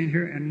He's sitting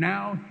here, and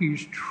now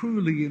He's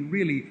truly and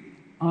really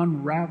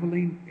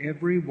unraveling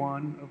every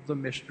one of the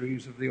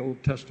mysteries of the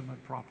Old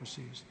Testament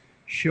prophecies,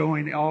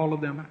 showing all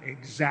of them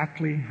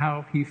exactly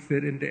how He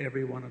fit into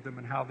every one of them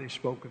and how they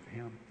spoke of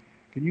Him.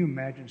 Can you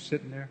imagine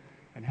sitting there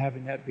and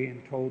having that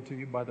being told to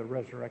you by the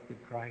resurrected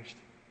Christ?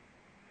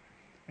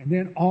 And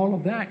then all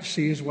of that,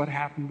 see, is what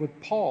happened with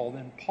Paul.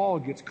 Then Paul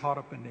gets caught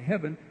up into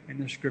heaven, and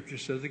the Scripture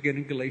says again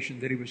in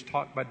Galatians that he was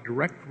taught by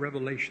direct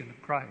revelation of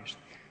Christ.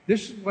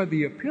 This is why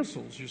the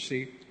epistles, you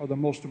see, are the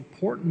most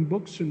important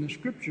books in the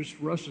Scriptures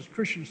for us as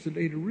Christians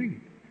today to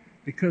read,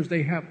 because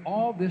they have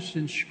all this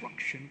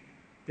instruction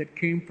that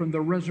came from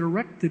the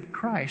resurrected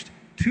Christ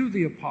to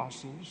the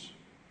apostles,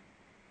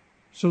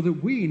 so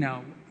that we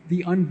now,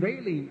 the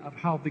unveiling of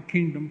how the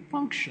kingdom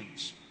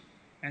functions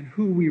and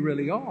who we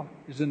really are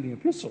is in the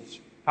epistles.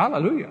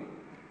 Hallelujah.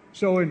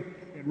 So in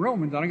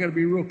Romans, and I got to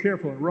be real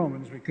careful in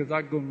Romans because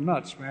I go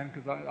nuts, man,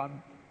 because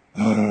I'm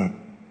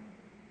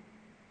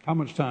how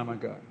much time I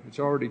got? It's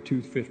already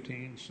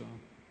 2:15, so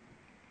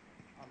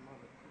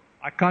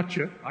I caught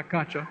you.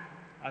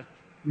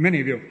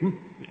 Many of you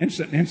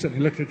instantly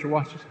looked at your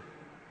watches.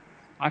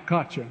 I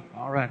caught you.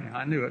 All right,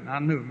 I knew it,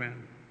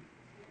 man.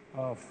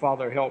 Oh,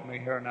 Father, help me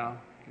here now.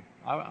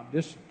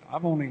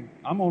 I'm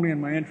only in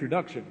my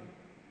introduction.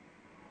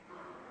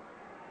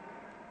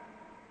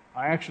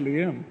 I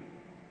actually am.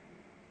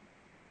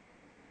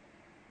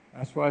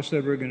 That's why I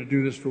said we're going to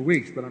do this for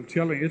weeks. But I'm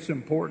telling you, it's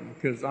important,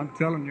 because I'm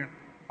telling you,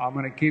 I'm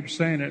going to keep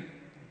saying it.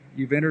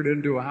 You've entered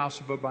into a house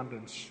of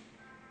abundance.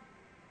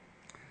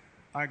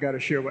 I got to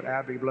share what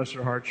Abby, bless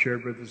her heart,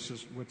 shared with us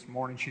this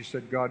morning. She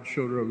said God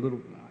showed her a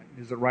little,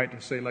 is it right to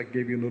say, like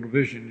gave you a little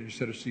vision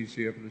instead of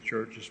CCF of the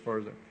church as far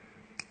as that.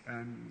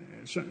 And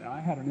so I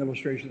had an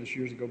illustration this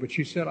years ago, but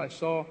she said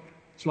it's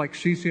like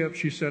CCF,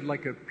 she said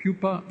like a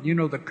pupa,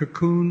 the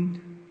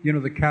cocoon,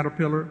 the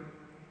caterpillar,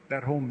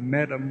 that whole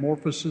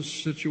metamorphosis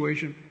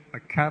situation. A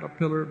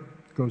caterpillar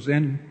goes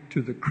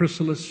into the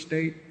chrysalis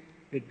state.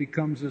 It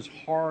becomes this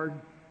hard.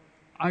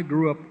 I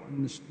grew up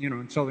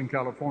in Southern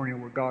California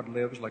where God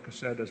lives. Like I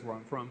said, that's where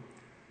I'm from.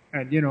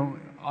 And,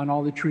 on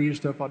all the trees and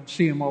stuff, I'd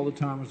see them all the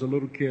time as a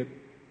little kid.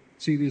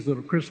 See these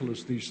little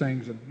chrysalis, these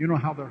things, and you know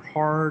how they're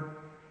hard?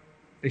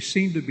 They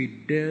seem to be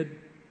dead.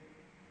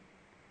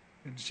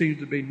 It seems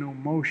to be no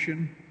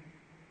motion.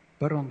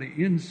 But on the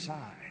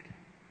inside,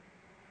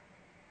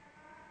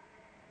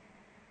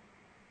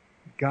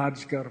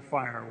 God's got a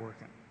fire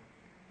working.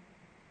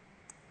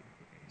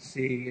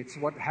 See, it's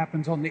what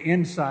happens on the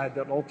inside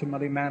that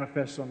ultimately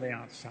manifests on the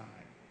outside.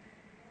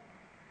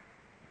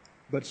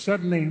 But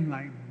suddenly,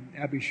 like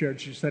Abby shared,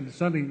 she said,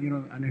 suddenly,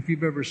 and if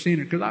you've ever seen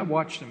it, because I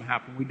watched them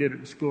happen, we did it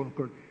in school, of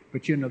course,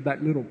 but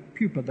that little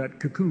pupa, that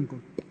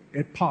cocoon,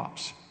 it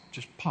pops,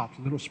 just pops,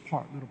 little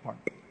part.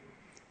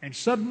 And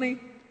suddenly,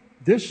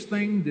 this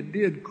thing that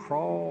did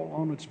crawl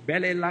on its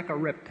belly like a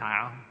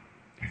reptile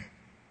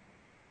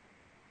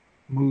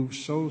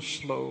moves so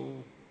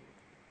slow,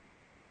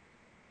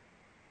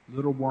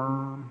 little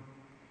worm,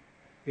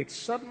 it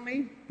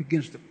suddenly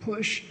begins to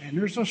push, and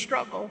there's a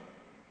struggle.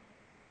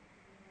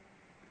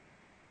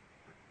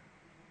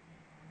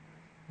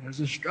 There's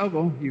a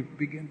struggle. You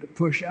begin to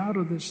push out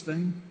of this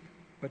thing,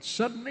 but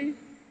suddenly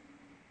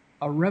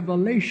a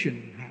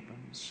revelation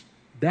happens.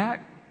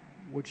 That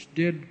which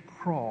did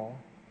crawl,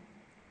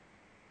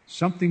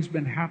 something's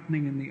been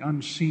happening in the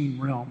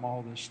unseen realm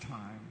all this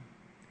time.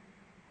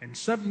 And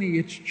suddenly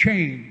it's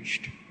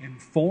changed in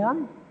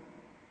form,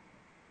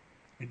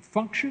 in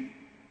function,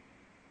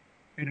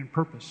 and in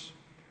purpose.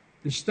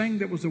 This thing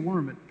that was a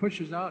worm, it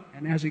pushes out,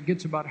 and as it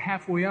gets about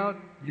halfway out,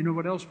 you know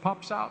what else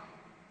pops out?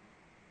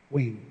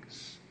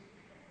 Wings.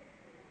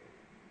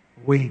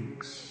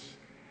 Wings.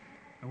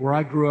 And where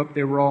I grew up,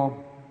 they were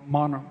all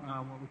what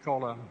we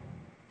call a,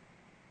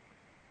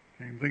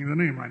 can't even think of the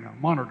name right now,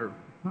 monitor.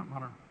 Not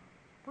monitor.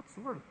 What's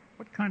the word?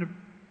 What kind of?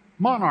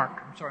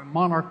 Monarch. I'm sorry,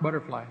 monarch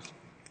butterflies.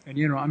 And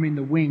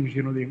the wings,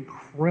 the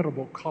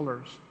incredible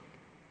colors.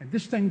 And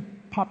this thing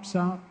pops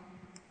out,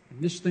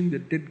 and this thing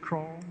that did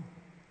crawl,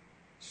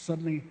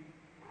 suddenly,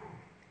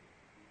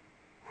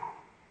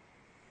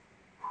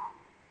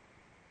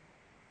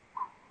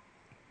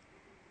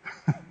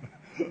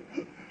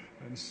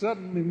 and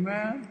suddenly,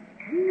 man,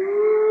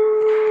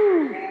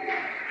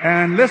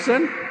 and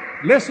listen,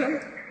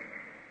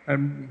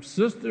 and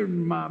sister,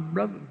 my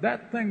brother,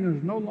 that thing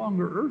is no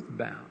longer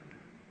earthbound.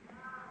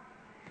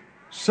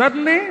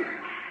 Suddenly,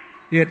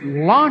 it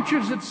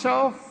launches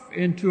itself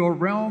into a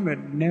realm it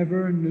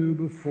never knew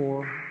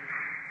before.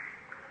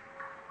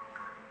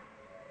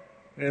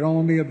 It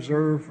only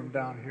observed from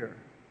down here.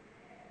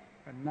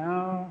 And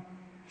now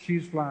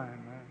she's flying,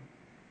 man.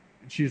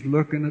 And she's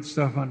looking at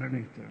stuff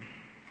underneath there.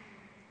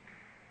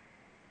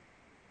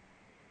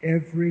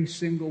 Every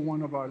single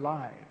one of our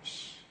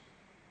lives,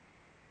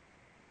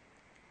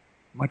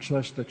 much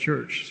less the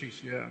church,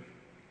 CCF,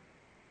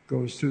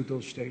 goes through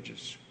those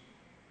stages.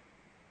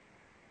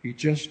 You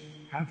just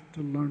have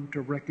to learn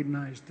to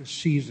recognize the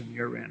season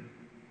you're in.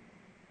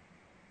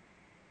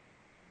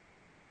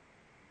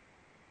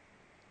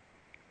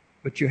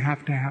 But you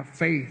have to have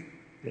faith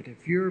that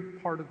if you're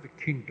part of the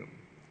kingdom,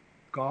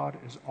 God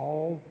is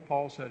all,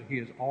 Paul said, He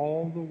is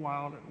all the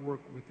while at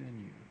work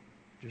within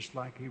you, just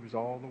like He was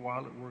all the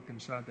while at work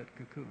inside that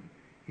cocoon.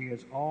 He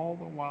is all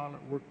the while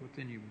at work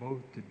within you,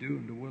 both to do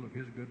and the will of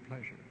His good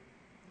pleasure.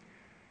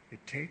 It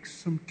takes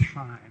some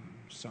time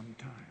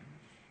sometimes,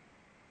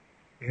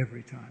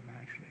 every time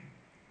actually.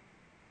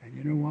 And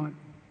you know what?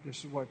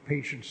 This is why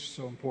patience is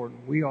so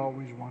important. We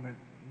always want it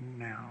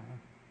now.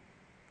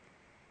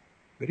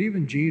 But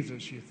even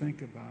Jesus, you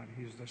think about it,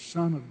 He's the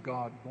Son of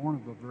God, born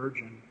of a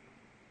virgin.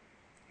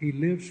 He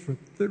lives for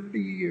 30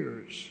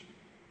 years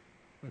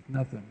with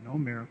nothing, no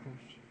miracles.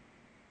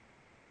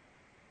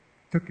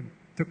 It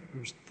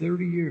was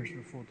 30 years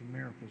before the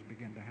miracles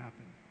began to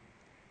happen.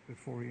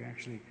 Before He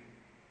actually,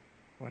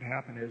 what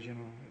happened is,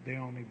 they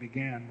only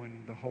began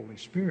when the Holy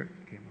Spirit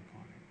came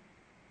upon Him.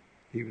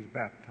 He was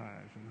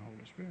baptized in the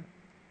Holy Spirit.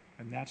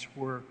 And that's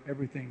where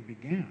everything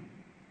began.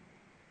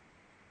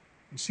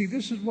 And see,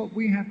 this is what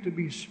we have to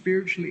be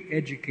spiritually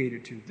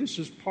educated to. This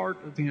is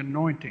part of the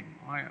anointing.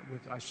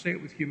 I say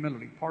it with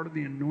humility, part of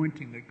the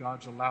anointing that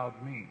God's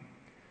allowed me.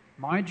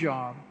 My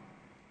job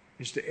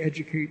is to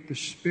educate the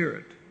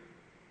spirit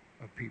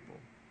of people,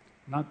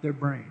 not their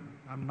brain.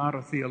 I'm not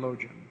a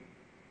theologian.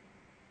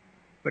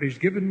 But He's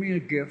given me a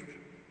gift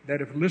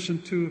that if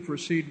listened to, if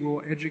received,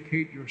 will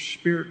educate your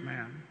spirit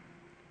man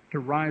to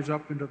rise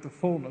up into the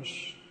fullness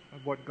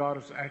of what God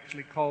has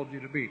actually called you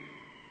to be.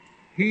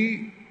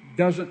 He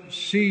doesn't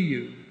see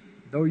you,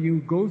 though you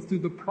go through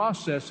the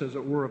process, as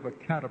it were, of a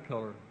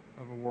caterpillar,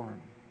 of a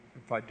worm,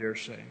 if I dare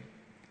say.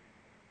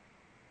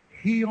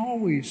 He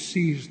always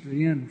sees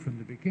the end from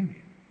the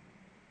beginning.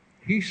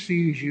 He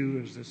sees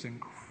you as this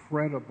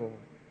incredible,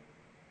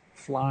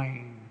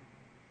 flying,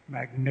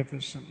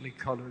 magnificently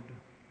colored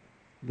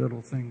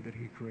little thing that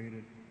He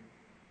created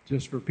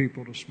just for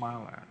people to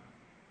smile at.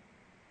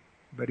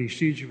 But He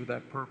sees you with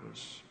that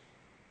purpose.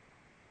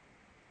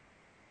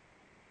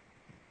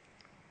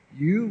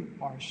 You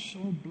are so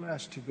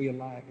blessed to be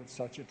alive at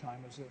such a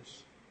time as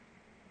this.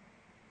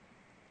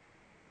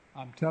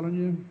 I'm telling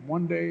you,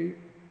 one day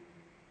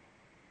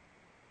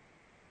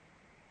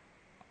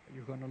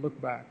you're going to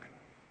look back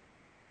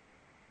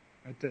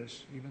at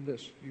this,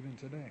 even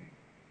today.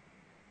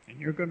 And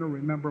you're going to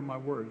remember my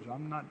words.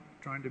 I'm not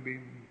trying to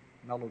be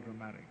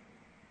melodramatic.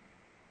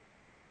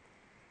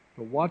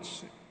 But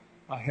what's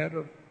ahead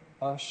of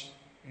us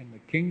in the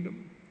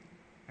kingdom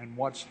and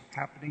what's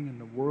happening in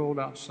the world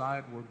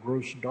outside where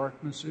gross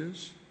darkness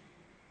is,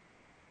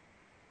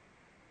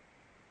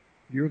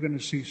 you're going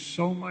to see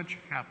so much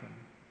happen.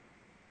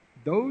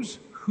 Those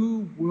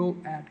who will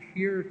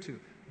adhere to,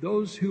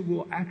 those who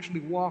will actually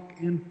walk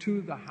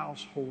into the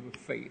household of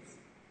faith,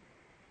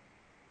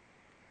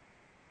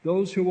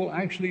 those who will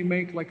actually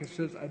make, like it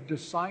says, a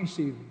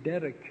decisive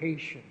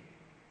dedication.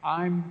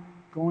 I'm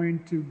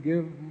going to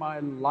give my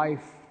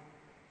life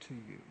to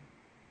you.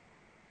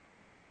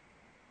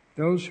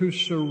 Those who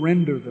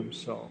surrender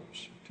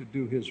themselves to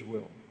do His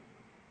will.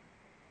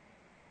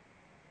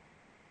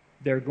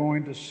 They're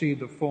going to see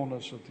the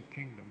fullness of the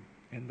kingdom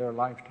in their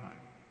lifetime.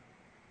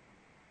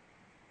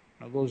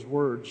 Now, those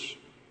words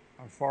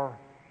are far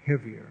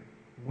heavier,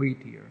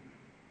 weightier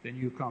than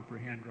you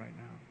comprehend right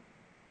now.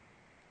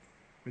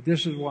 But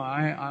this is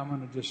why I'm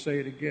going to just say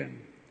it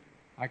again.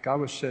 Like I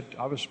was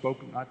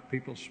spoken,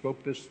 people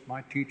spoke this,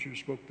 my teachers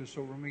spoke this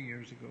over me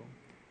years ago.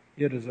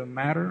 It is a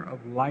matter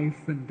of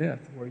life and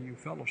death where you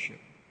fellowship.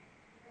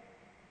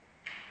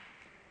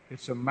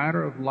 It's a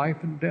matter of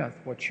life and death,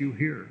 what you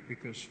hear,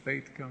 because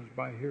faith comes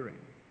by hearing.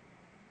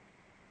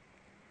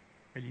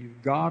 And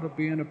you've got to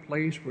be in a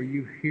place where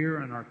you hear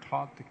and are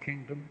taught the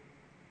kingdom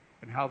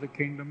and how the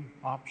kingdom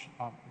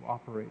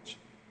operates.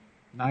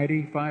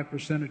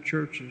 95% of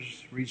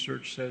churches,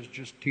 research says,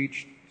 just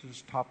teach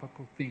just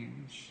topical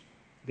themes.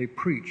 They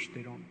preach,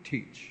 they don't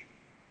teach.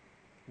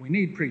 We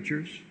need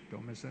preachers.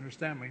 Don't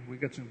misunderstand me. We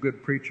got some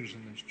good preachers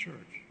in this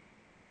church.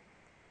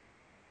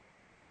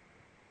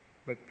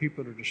 But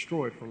people are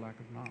destroyed for lack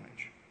of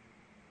knowledge.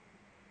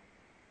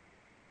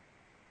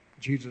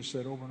 Jesus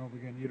said over and over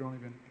again, you don't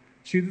even...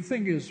 See, the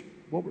thing is,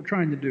 what we're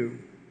trying to do,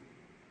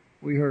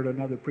 we heard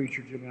another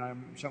preacher, Jimmy and I,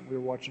 something we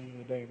were watching the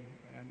other day,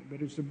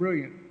 but it's a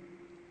brilliant,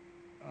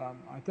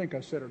 I think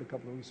I said it a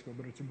couple of weeks ago,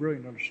 but it's a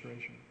brilliant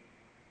illustration.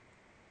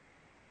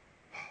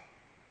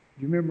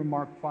 Do you remember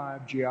Mark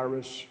 5,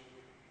 Jairus,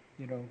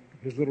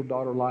 his little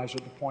daughter lies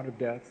at the point of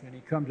death, and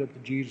he comes up to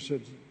Jesus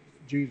and says,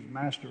 Jesus,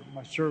 Master,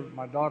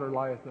 my daughter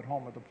lieth at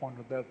home at the point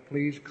of death.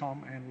 Please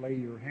come and lay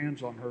your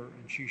hands on her,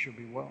 and she shall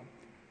be well.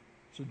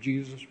 So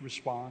Jesus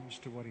responds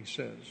to what he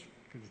says,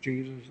 because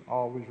Jesus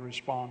always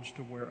responds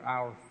to where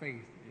our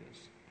faith is.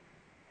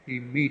 He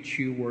meets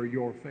you where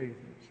your faith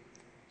is.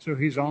 So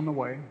he's on the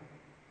way,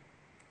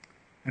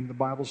 and the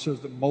Bible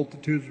says that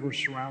multitudes were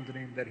surrounding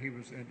him, that he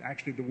was, and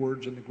actually the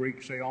words in the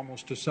Greek say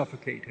almost to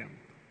suffocate him.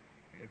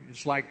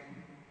 It's like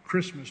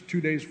Christmas, 2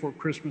 days before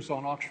Christmas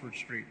on Oxford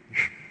Street.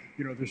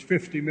 There's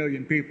 50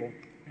 million people,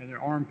 and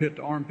they're armpit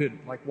to armpit,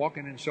 like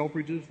walking in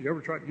Selfridges. You ever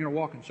tried,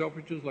 walk in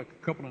Selfridges like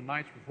a couple of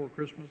nights before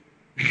Christmas?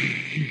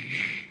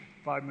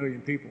 5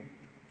 million people.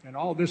 And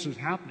all this is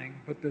happening,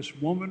 but this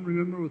woman,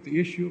 remember, with the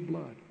issue of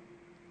blood.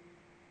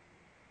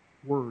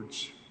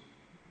 Words.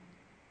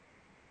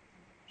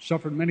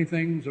 Suffered many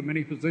things of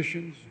many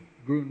physicians,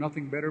 grew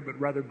nothing better, but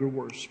rather grew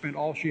worse. Spent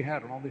all she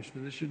had on all these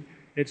physicians.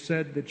 It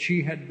said that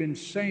she had been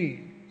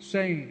saying.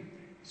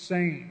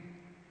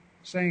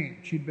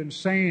 She'd been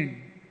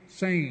saying,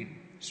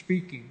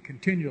 speaking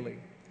continually.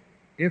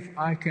 If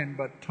I can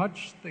but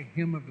touch the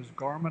hem of his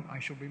garment, I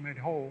shall be made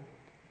whole.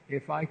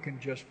 If I can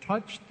just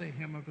touch the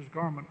hem of his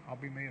garment, I'll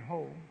be made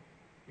whole.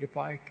 If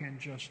I can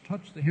just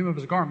touch the hem of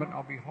his garment,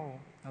 I'll be whole.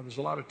 Now, there's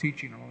a lot of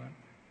teaching on that.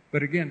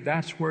 But again,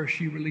 that's where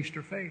she released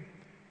her faith.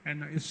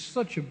 And it's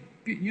such a,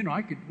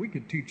 we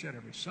could teach that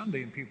every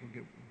Sunday and people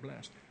get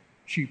blessed.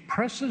 She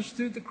presses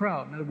through the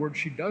crowd. In other words,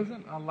 she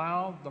doesn't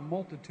allow the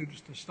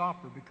multitudes to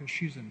stop her because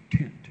she's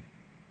intent.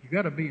 You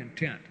got to be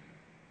intent.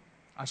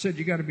 I said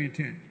you got to be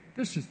intent.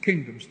 This is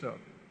kingdom stuff.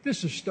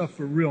 This is stuff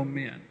for real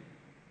men,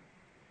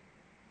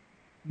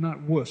 not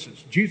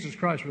wusses. Jesus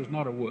Christ was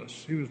not a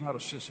wuss. He was not a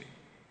sissy.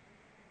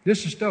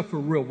 This is stuff for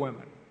real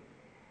women,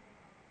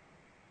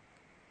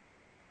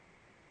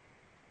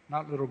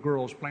 not little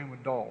girls playing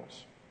with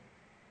dolls.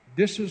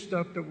 This is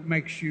stuff that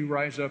makes you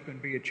rise up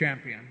and be a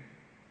champion,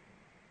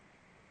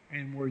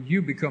 and where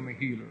you become a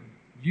healer.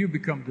 You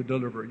become the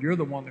deliverer. You're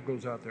the one that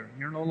goes out there.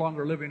 You're no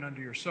longer living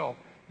under yourself.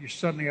 You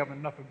suddenly have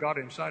enough of God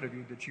inside of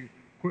you that you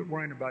quit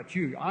worrying about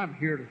you. I'm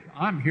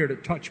here to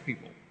touch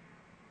people.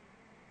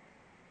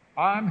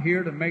 I'm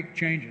here to make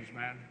changes,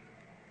 man.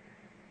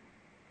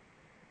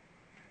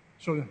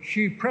 So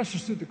she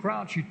presses through the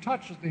crowd. She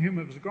touches the hem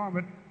of his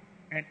garment,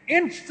 and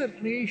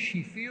instantly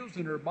she feels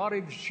in her body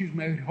that she's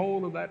made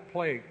whole of that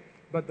plague.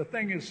 But the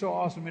thing is so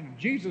awesome. In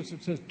Jesus,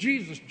 it says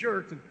Jesus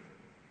jerked, and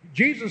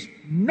Jesus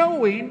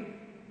knowing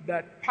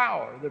that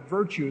power, that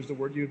virtue is the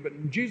word used,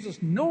 but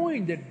Jesus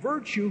knowing that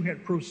virtue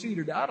had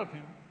proceeded out of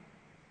him,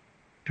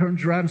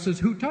 turns around and says,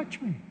 who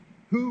touched me?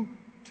 Who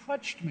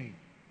touched me?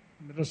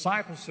 And the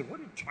disciples said, what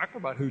are you talking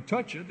about? Who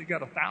touched you? They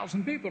got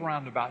 1,000 people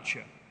around about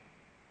you.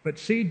 But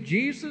see,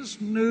 Jesus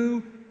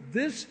knew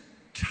this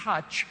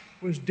touch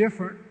was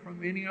different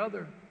from any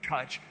other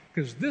touch,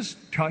 because this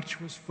touch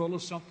was full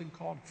of something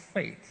called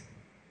faith.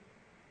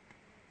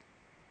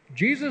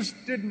 Jesus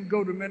didn't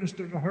go to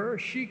minister to her.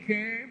 She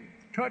came,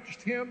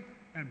 touched him,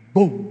 and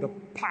boom, the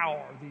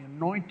power, the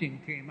anointing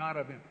came out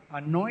of him.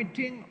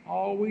 Anointing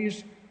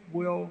always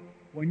will,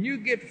 when you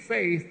get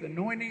faith,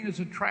 anointing is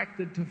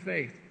attracted to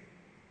faith.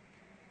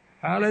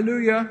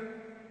 Hallelujah.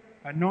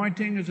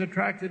 Anointing is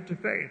attracted to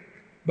faith.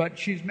 But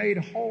she's made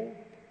whole,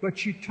 but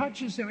she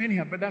touches him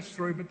anyhow. But that's the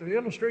story. But the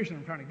illustration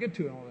I'm trying to get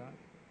to and all that.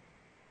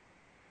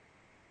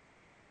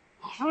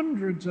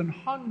 Hundreds and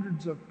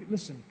hundreds of,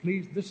 listen,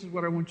 please, this is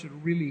what I want you to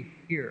really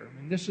hear. I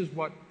mean, this is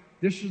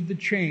the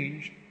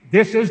change.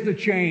 This is the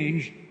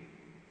change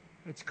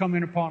that's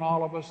coming upon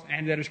all of us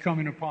and that is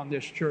coming upon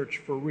this church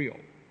for real.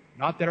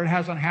 Not that it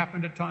hasn't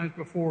happened at times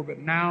before, but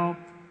now,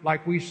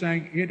 like we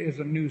sang, it is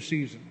a new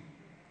season.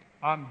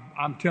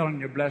 I'm telling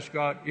you, bless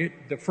God,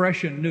 the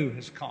fresh and new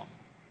has come.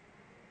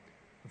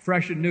 The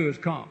fresh and new has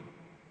come.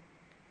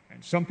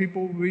 And some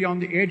people will be on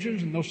the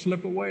edges and they'll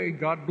slip away.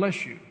 God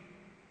bless you.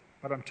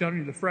 But I'm telling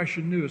you, the fresh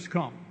and new has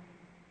come.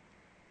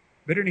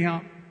 But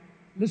anyhow,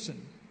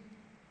 listen.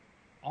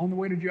 On the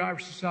way to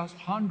Jairus' house,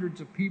 hundreds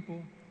of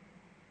people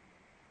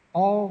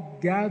all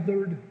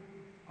gathered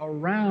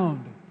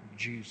around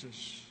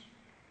Jesus.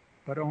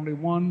 But only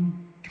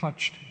one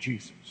touched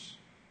Jesus.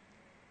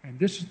 And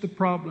this is the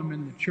problem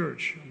in the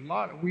church.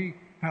 We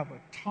have a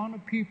ton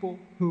of people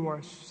who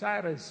are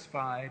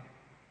satisfied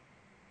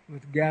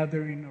with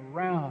gathering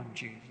around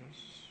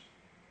Jesus,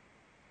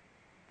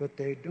 but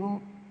they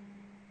don't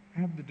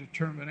have the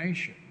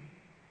determination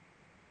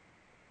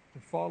to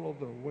follow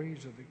the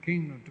ways of the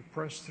kingdom, to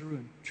press through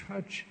and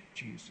touch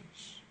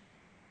Jesus.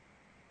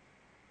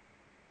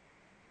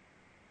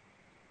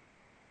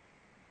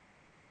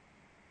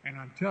 And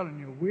I'm telling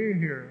you, we're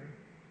here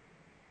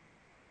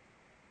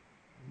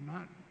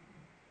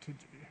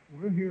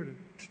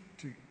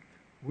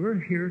we're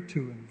here to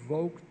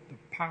invoke the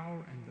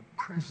power and the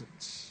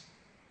presence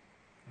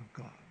of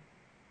God,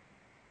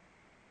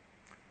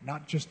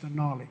 not just the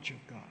knowledge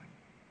of God.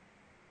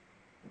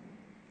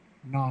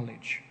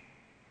 Knowledge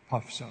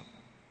puffs up,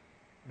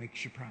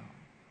 makes you proud.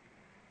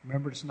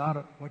 Remember, it's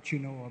not what you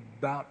know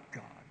about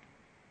God,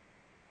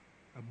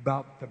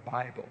 about the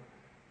Bible.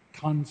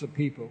 Tons of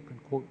people can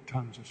quote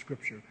tons of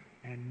scripture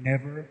and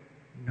never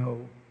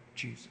know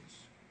Jesus.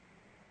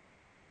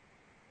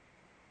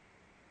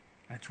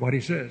 That's what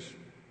he says.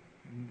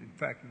 In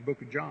fact, in the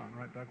book of John,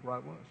 right back where I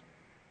was.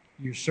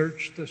 You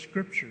search the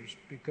scriptures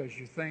because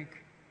you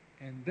think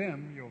in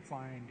them you'll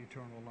find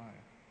eternal life.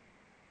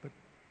 But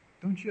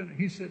don't you,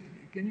 he said,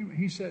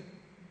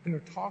 they're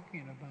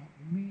talking about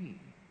me.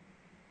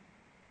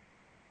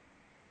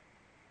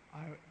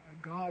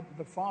 God,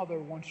 the Father,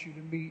 wants you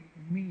to meet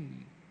me.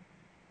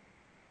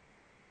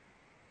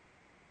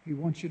 He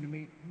wants you to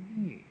meet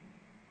me,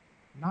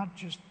 not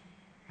just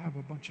have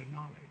a bunch of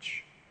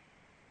knowledge.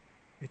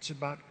 It's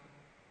about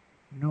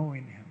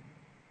knowing him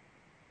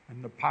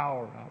and the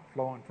power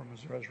outflowing from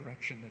his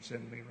resurrection that's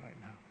in me right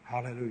now.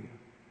 Hallelujah.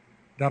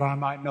 That I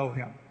might know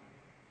him.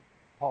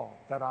 Paul,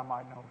 that I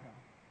might know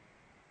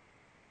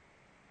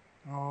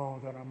him. Oh,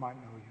 that I might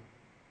know you.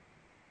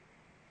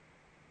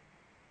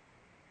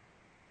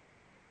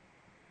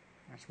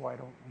 That's why I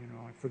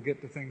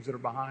forget the things that are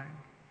behind.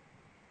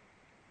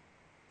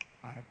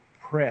 I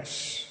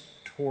press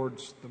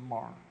towards the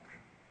mark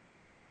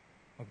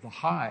of the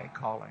high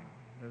calling.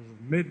 There's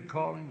mid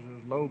callings,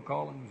 there's low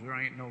callings, there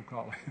ain't no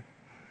calling.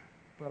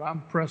 But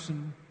I'm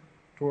pressing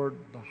toward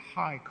the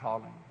high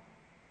calling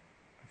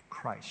of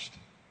Christ.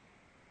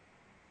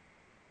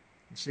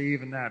 And see,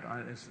 even that,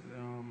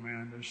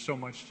 there's so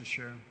much to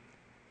share.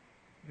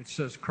 It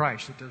says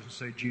Christ, it doesn't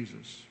say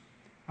Jesus.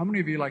 How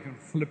many of you, like in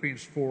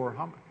Philippians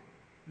 4,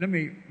 let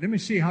me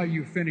see how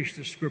you finish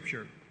the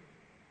scripture.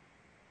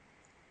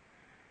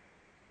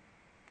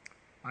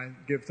 I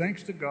give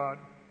thanks to God.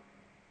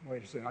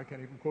 Wait a second, I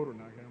can't even quote it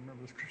now. I can't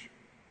remember the scripture.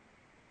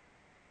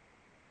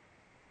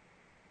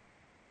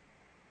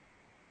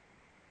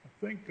 I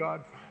thank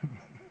God.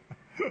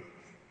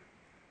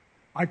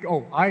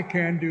 I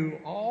can do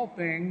all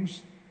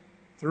things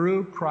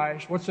through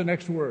Christ. What's the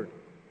next word?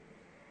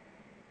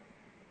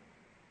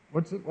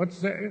 What's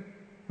that?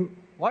 Who?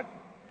 What?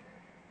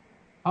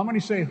 How many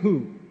say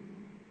who?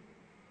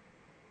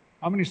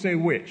 How many say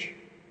which?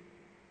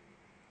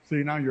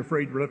 See, now you're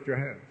afraid to lift your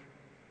hands.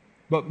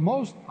 But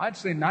I'd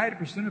say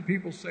 90% of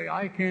people say,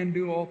 I can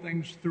do all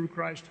things through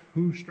Christ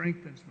who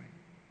strengthens me.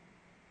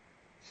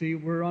 See,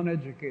 we're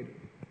uneducated.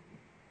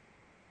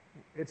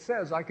 It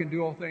says I can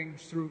do all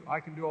things through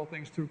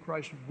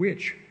Christ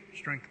which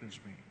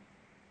strengthens me.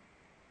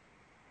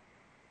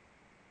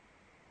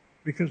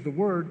 Because the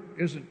word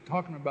isn't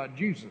talking about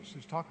Jesus,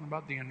 it's talking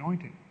about the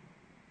anointing.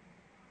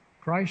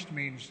 Christ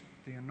means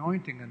the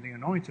anointing and the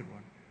anointed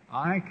one.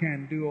 I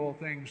can do all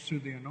things through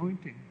the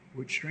anointing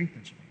which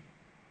strengthens me.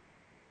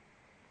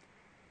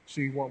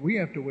 See, what we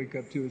have to wake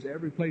up to is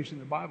every place in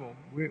the Bible,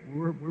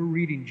 we're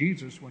reading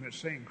Jesus when it's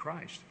saying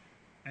Christ.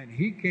 And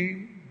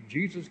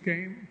Jesus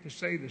came to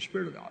say the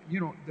Spirit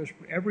of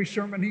every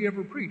sermon he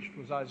ever preached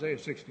was Isaiah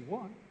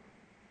 61.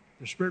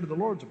 The Spirit of the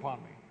Lord's upon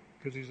me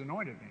because he's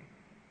anointed me.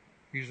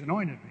 He's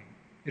anointed me.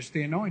 It's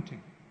the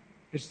anointing.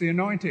 It's the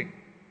anointing.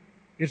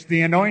 It's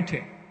the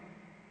anointing.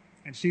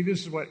 And see,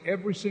 this is what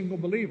every single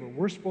believer,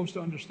 we're supposed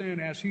to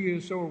understand as he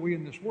is, so are we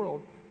in this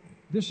world.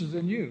 This is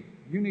in you.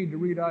 You need to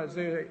read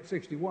Isaiah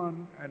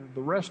 61 and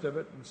the rest of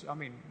it,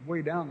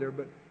 way down there,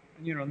 but,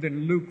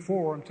 then Luke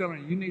 4, I'm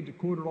telling you need to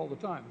quote it all the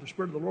time. The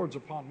Spirit of the Lord's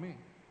upon me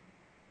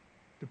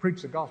to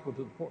preach the gospel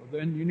to the poor.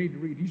 Then you need to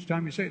read each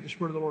time you say it, the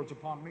Spirit of the Lord's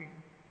upon me.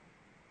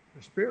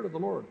 The Spirit of the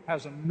Lord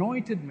has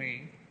anointed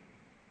me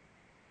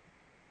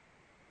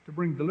to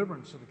bring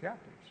deliverance to the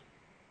captives.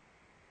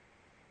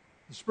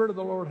 The Spirit of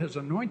the Lord has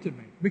anointed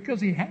me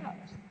because he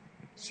has.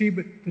 See,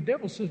 but the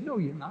devil says, no,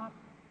 you're not.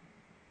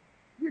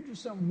 You're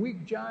just some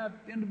weak, giant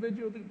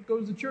individual that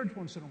goes to church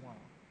once in a while.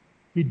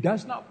 He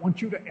does not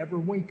want you to ever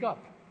wake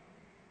up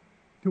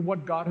to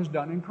what God has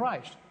done in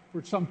Christ.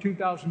 For some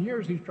 2,000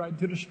 years, he's tried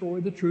to destroy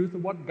the truth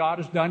of what God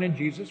has done in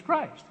Jesus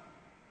Christ.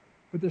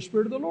 But the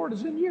Spirit of the Lord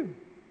is in you.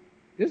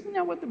 Isn't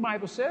that what the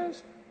Bible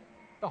says?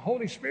 The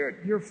Holy Spirit,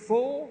 you're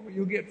full,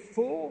 you get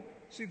full.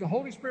 See, the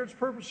Holy Spirit's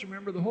purpose,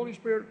 remember, the Holy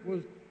Spirit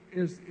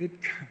the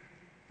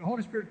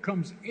Holy Spirit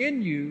comes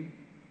in you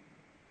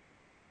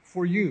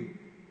for you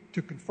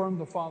to confirm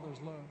the Father's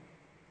love,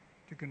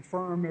 to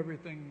confirm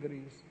everything that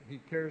he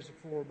cares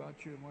for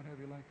about you and what have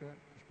you like that.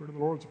 The Spirit of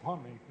the Lord's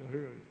upon me.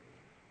 Here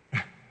it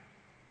is.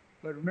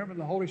 But remember,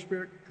 the Holy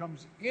Spirit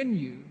comes in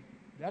you.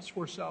 That's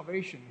where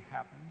salvation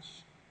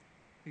happens.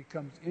 He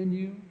comes in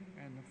you,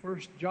 and the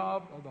first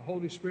job of the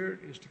Holy Spirit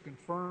is to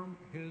confirm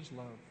His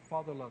love.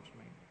 Father loves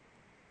me.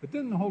 But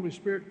then the Holy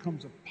Spirit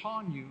comes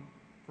upon you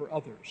for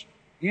others.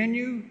 In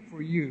you,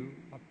 for you,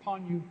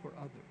 upon you, for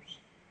others.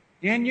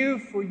 In you,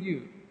 for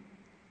you,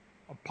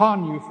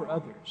 upon you, for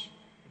others.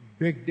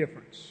 Big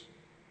difference.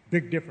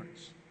 Big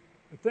difference.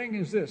 The thing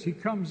is this, He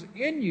comes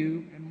in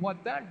you, and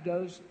what that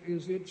does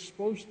is it's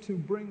supposed to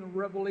bring a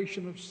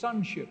revelation of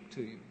sonship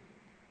to you.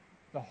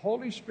 The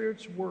Holy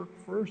Spirit's work,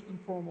 first and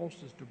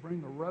foremost, is to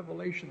bring a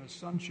revelation of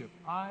sonship.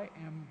 I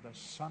am the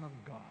Son of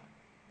God.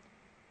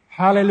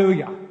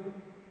 Hallelujah.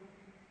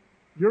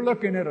 You're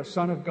looking at a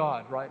Son of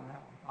God right now.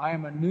 I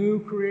am a new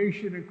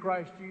creation in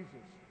Christ Jesus.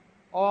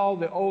 All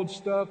the old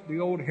stuff, the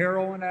old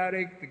heroin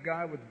addict, the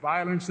guy with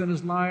violence in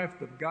his life,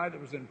 the guy that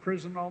was in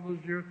prison all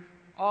those years,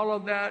 all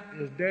of that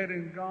is dead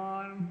and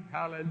gone.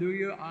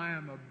 Hallelujah. I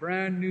am a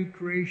brand new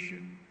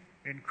creation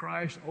in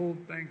Christ. Old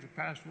things have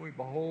passed away.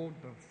 Behold,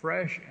 the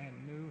fresh and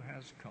new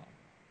has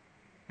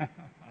come.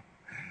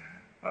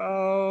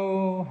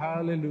 Oh,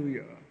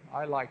 hallelujah.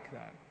 I like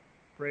that.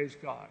 Praise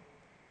God.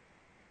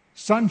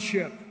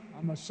 Sonship.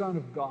 I'm a son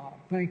of God.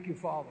 Thank you,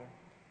 Father.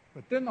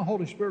 But then the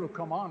Holy Spirit will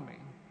come on me.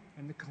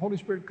 And the Holy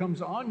Spirit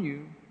comes on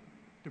you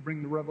to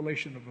bring the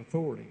revelation of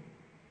authority.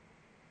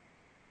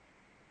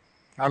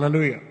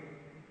 Hallelujah.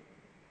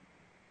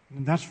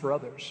 And that's for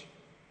others.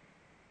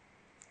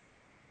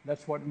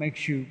 That's what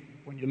makes you,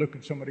 when you look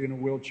at somebody in a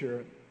wheelchair,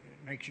 it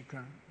makes you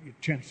you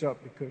tense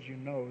up because you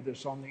know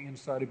this on the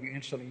inside of you.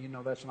 Instantly, you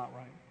know that's not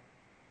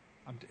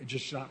right. It's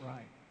just not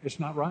right. It's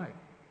not right.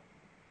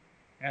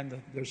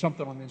 And there's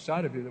something on the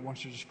inside of you that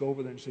wants to just go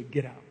over there and say,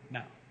 get out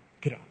now.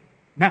 Get out.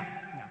 Now,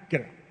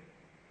 get out.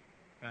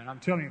 And I'm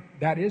telling you,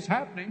 that is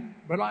happening.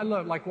 But I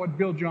love, like what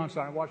Bill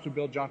Johnson, I watched the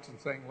Bill Johnson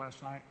thing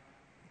last night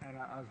and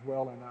as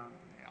well. And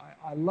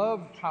I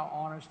love how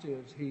honest he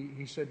is.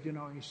 He said,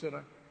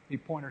 he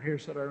pointed here,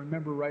 said, I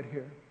remember right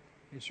here.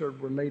 He said,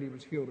 where a lady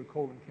was healed of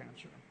colon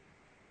cancer.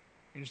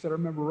 And he said, I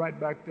remember right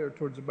back there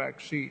towards the back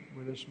seat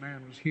where this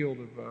man was healed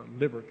of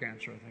liver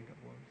cancer, I think it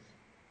was.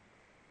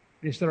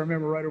 And he said, I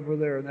remember right over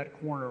there in that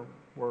corner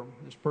where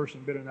this person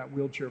had been in that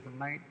wheelchair for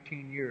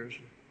 19 years.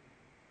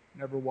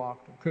 Never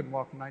walked, or couldn't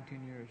walk for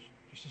 19 years.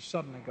 Just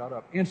suddenly got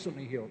up,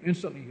 instantly healed,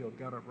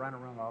 got up, ran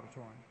around the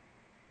auditorium.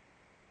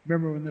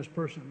 Remember when this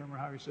person, remember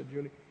how he said,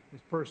 Julie,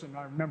 this person,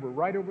 I remember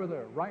right over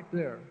there,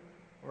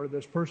 or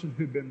this person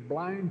who'd been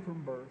blind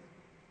from birth,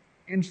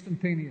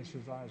 instantaneous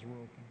his eyes were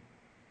open.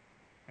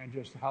 And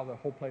just how the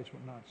whole place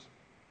went nuts.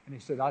 And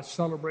he said, I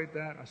celebrate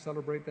that.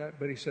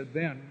 But he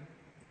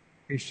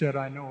said,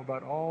 I know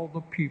about all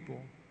the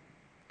people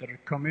that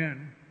have come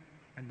in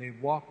and they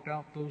walked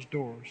out those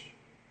doors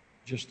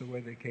just the way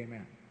they came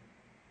in.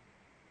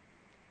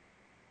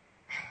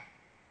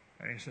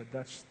 And he said,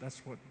 that's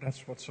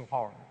what's so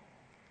hard.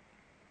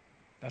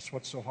 That's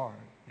what's so hard.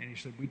 And he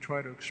said, we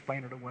try to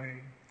explain it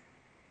away.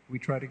 We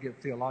try to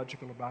get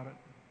theological about it.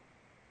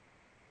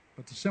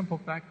 But the simple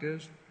fact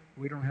is,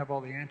 we don't have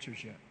all the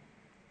answers yet.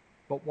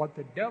 But what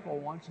the devil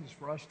wants is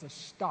for us to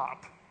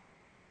stop.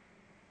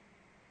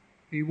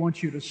 He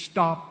wants you to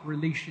stop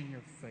releasing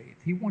your faith.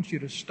 He wants you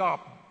to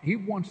stop. He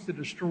wants to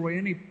destroy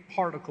any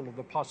particle of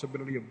the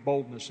possibility of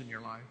boldness in your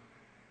life.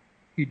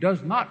 He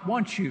does not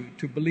want you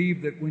to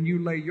believe that when you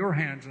lay your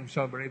hands on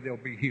somebody, they'll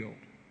be healed.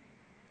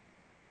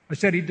 I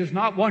said he does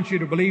not want you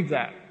to believe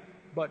that.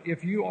 But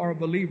if you are a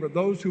believer,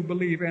 those who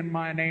believe in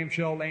my name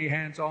shall lay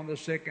hands on the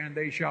sick and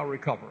they shall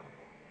recover.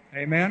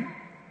 Amen?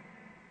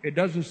 It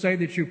doesn't say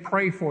that you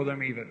pray for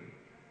them even.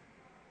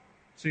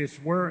 See, it's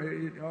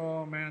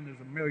oh man, there's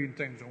a million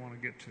things I want to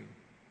get to.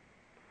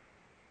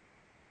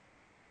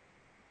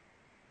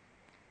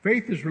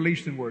 Faith is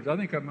released in words. I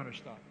think I'm going to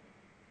stop.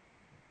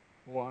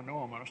 Well, I know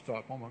I'm going to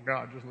stop. Oh my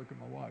God, just look at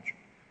my watch.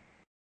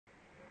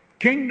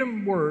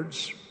 Kingdom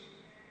words.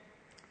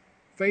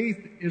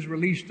 Faith is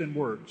released in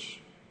words.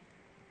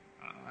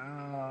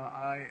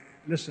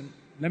 Listen,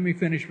 let me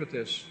finish with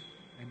this.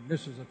 And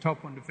this is a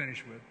tough one to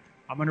finish with.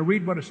 I'm going to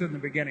read what I said in the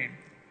beginning.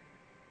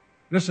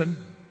 Listen.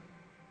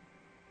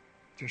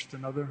 Just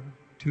another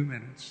 2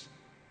 minutes.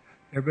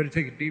 Everybody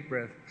take a deep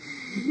breath.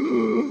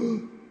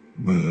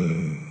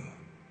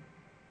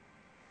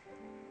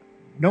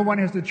 No one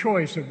has the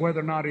choice of whether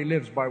or not he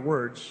lives by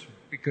words,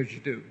 because you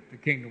do. The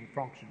kingdom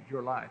functions,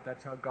 your life.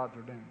 That's how God's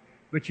ordained.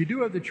 But you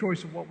do have the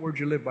choice of what words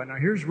you live by. Now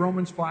here's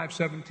Romans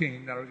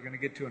 5:17 that I was going to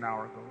get to an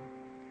hour ago.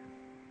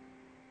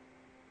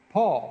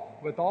 Paul,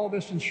 with all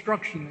this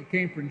instruction that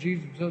came from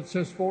Jesus,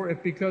 says, for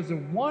if because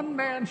of one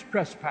man's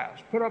trespass,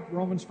 put up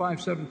Romans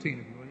 5:17 if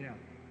you will, yeah.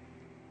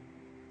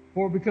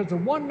 For because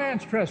of one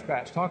man's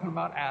trespass, talking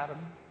about Adam,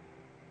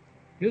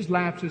 his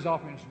lapse, his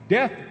offense,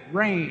 death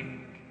reigned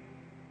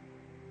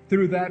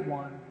through that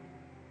one.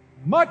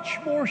 Much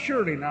more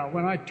surely, now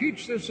when I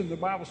teach this in the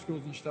Bible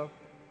schools and stuff,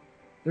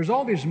 There's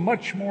all these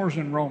much mores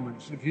in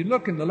Romans. If you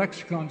look in the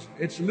lexicons,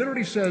 it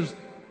literally says,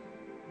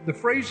 the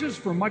phrases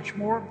for much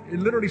more, it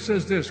literally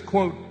says this,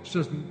 quote,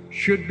 says,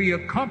 should be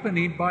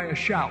accompanied by a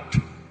shout.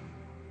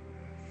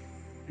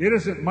 It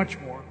isn't much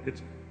more,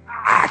 it's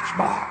much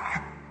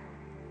more.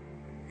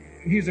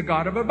 He's a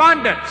God of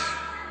abundance.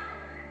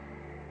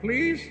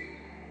 Please?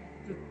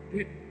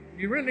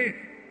 You really,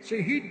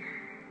 see, he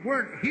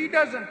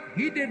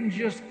didn't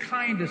just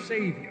kind of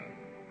save you.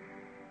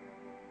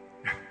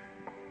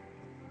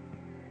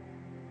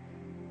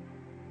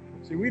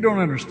 See, we don't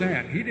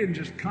understand. He didn't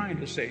just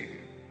kind of save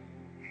you.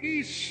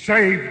 He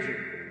saved you.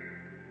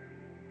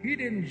 He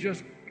didn't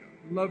just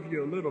love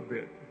you a little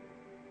bit.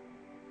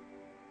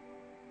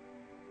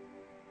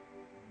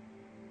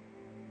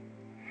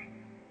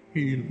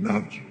 He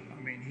loved you. I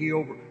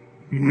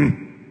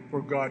mean,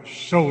 for God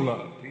so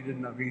loved. He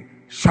didn't love you.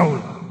 So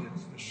loved.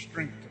 It's the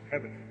strength of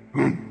heaven.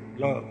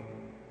 Love.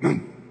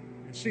 And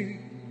see,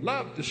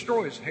 love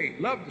destroys hate.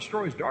 Love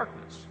destroys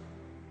darkness.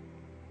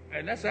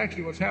 And that's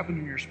actually what's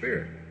happening in your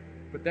spirit.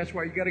 But that's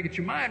why you got to get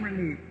your mind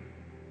renewed.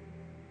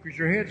 Because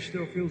your head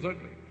still feels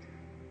ugly.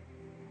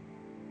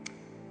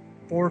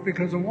 For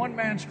because of one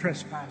man's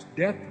trespass,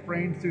 death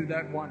reigned through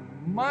that one.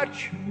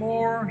 Much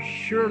more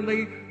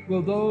surely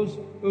will those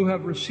who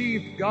have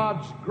received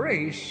God's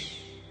grace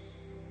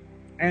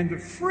and the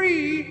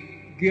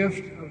free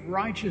gift of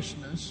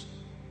righteousness,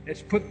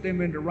 it's put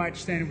them into right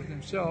standing with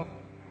himself,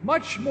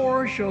 much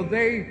more shall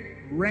they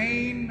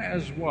reign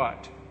as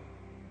what?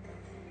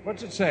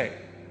 What's it say?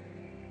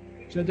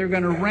 It said they're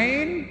going to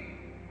reign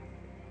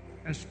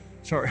as,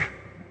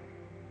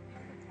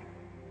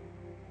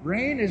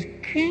 reign as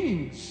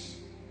kings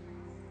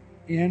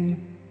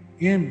in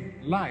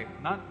life,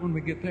 not when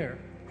we get there,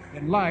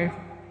 in life,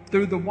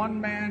 through the one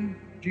man,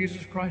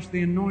 Jesus Christ,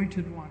 the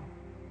anointed one.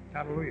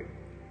 Hallelujah.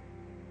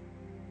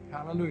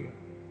 Hallelujah.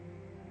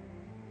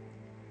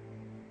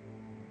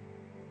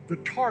 The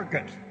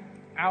target,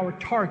 our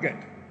target.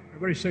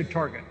 Everybody say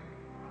target.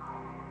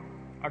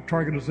 Our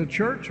target is the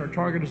church. Our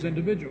target is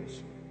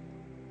individuals.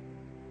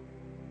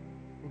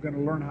 We're going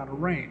to learn how to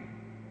reign.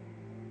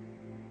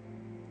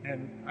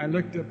 And I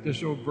looked up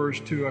this old verse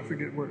too. I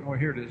forget where. Oh,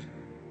 here it is.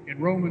 In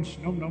Romans.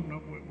 No.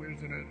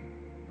 Where's it at?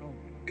 No.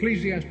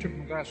 Ecclesiastes. Took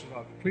my glasses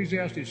off.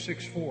 Ecclesiastes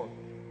 6:4.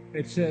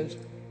 It says,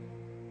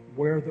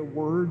 "Where the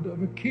word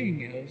of a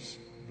king is,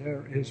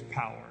 there is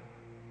power."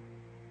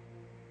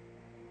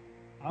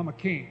 I'm a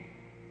king.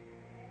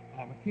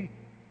 I'm a king.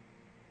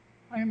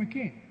 I am a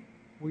king.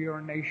 We are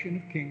a nation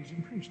of kings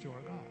and priests to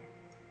our God.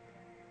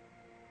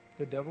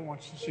 The devil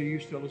wants to see you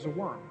still as a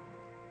worm.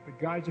 But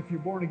guys, if you're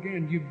born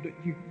again,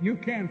 you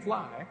can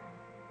fly,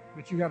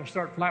 but you got to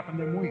start flapping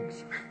them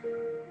wings.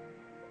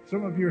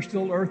 Some of you are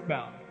still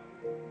earthbound.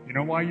 You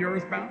know why you're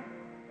earthbound?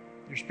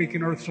 You're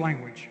speaking Earth's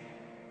language.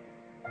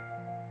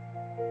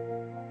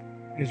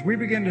 As we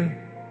begin to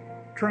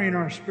train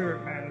our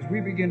spirit, man, as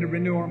we begin to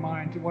renew our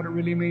mind to what it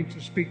really means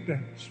to speak the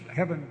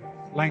heaven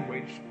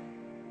language,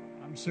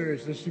 I'm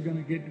serious, this is going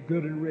to get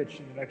good and rich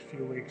in the next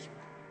few weeks.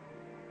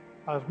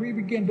 As we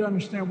begin to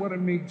understand what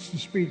it means to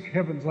speak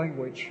heaven's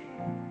language,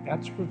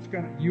 that's what's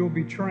you'll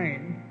be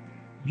trained.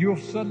 You'll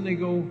suddenly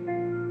go,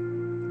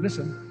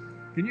 listen,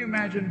 can you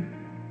imagine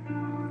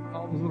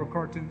all those little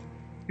cartoons?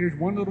 Here's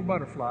one little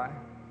butterfly,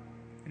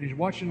 and he's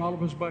watching all of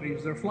his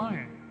buddies, they're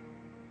flying.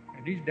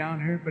 And he's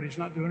down here, but he's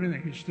not doing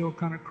anything. He's still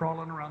kind of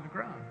crawling around the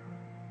ground.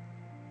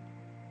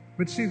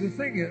 But see, the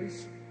thing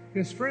is,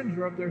 his friends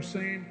are up there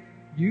saying,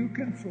 you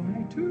can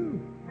fly too.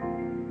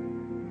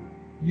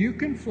 You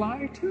can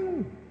fly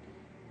too.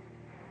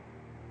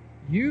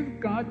 You've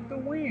got the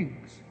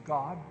wings.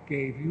 God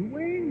gave you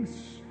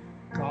wings.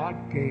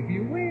 God gave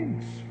you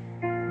wings.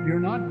 You're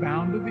not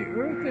bound to the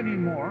earth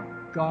anymore.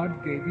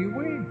 God gave you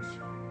wings.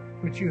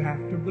 But you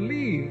have to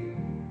believe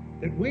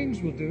that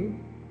wings will do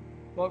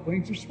what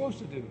wings are supposed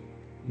to do.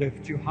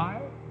 Lift you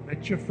higher,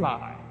 let you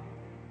fly.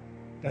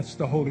 That's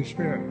the Holy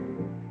Spirit.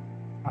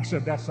 I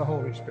said, that's the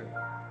Holy Spirit.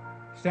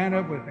 Stand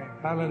up with me.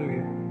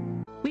 Hallelujah.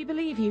 We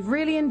believe you've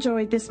really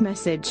enjoyed this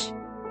message.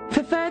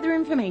 For further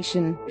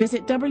information,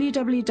 visit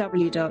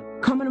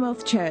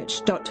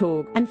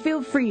www.commonwealthchurch.org and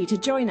feel free to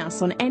join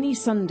us on any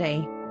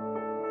Sunday.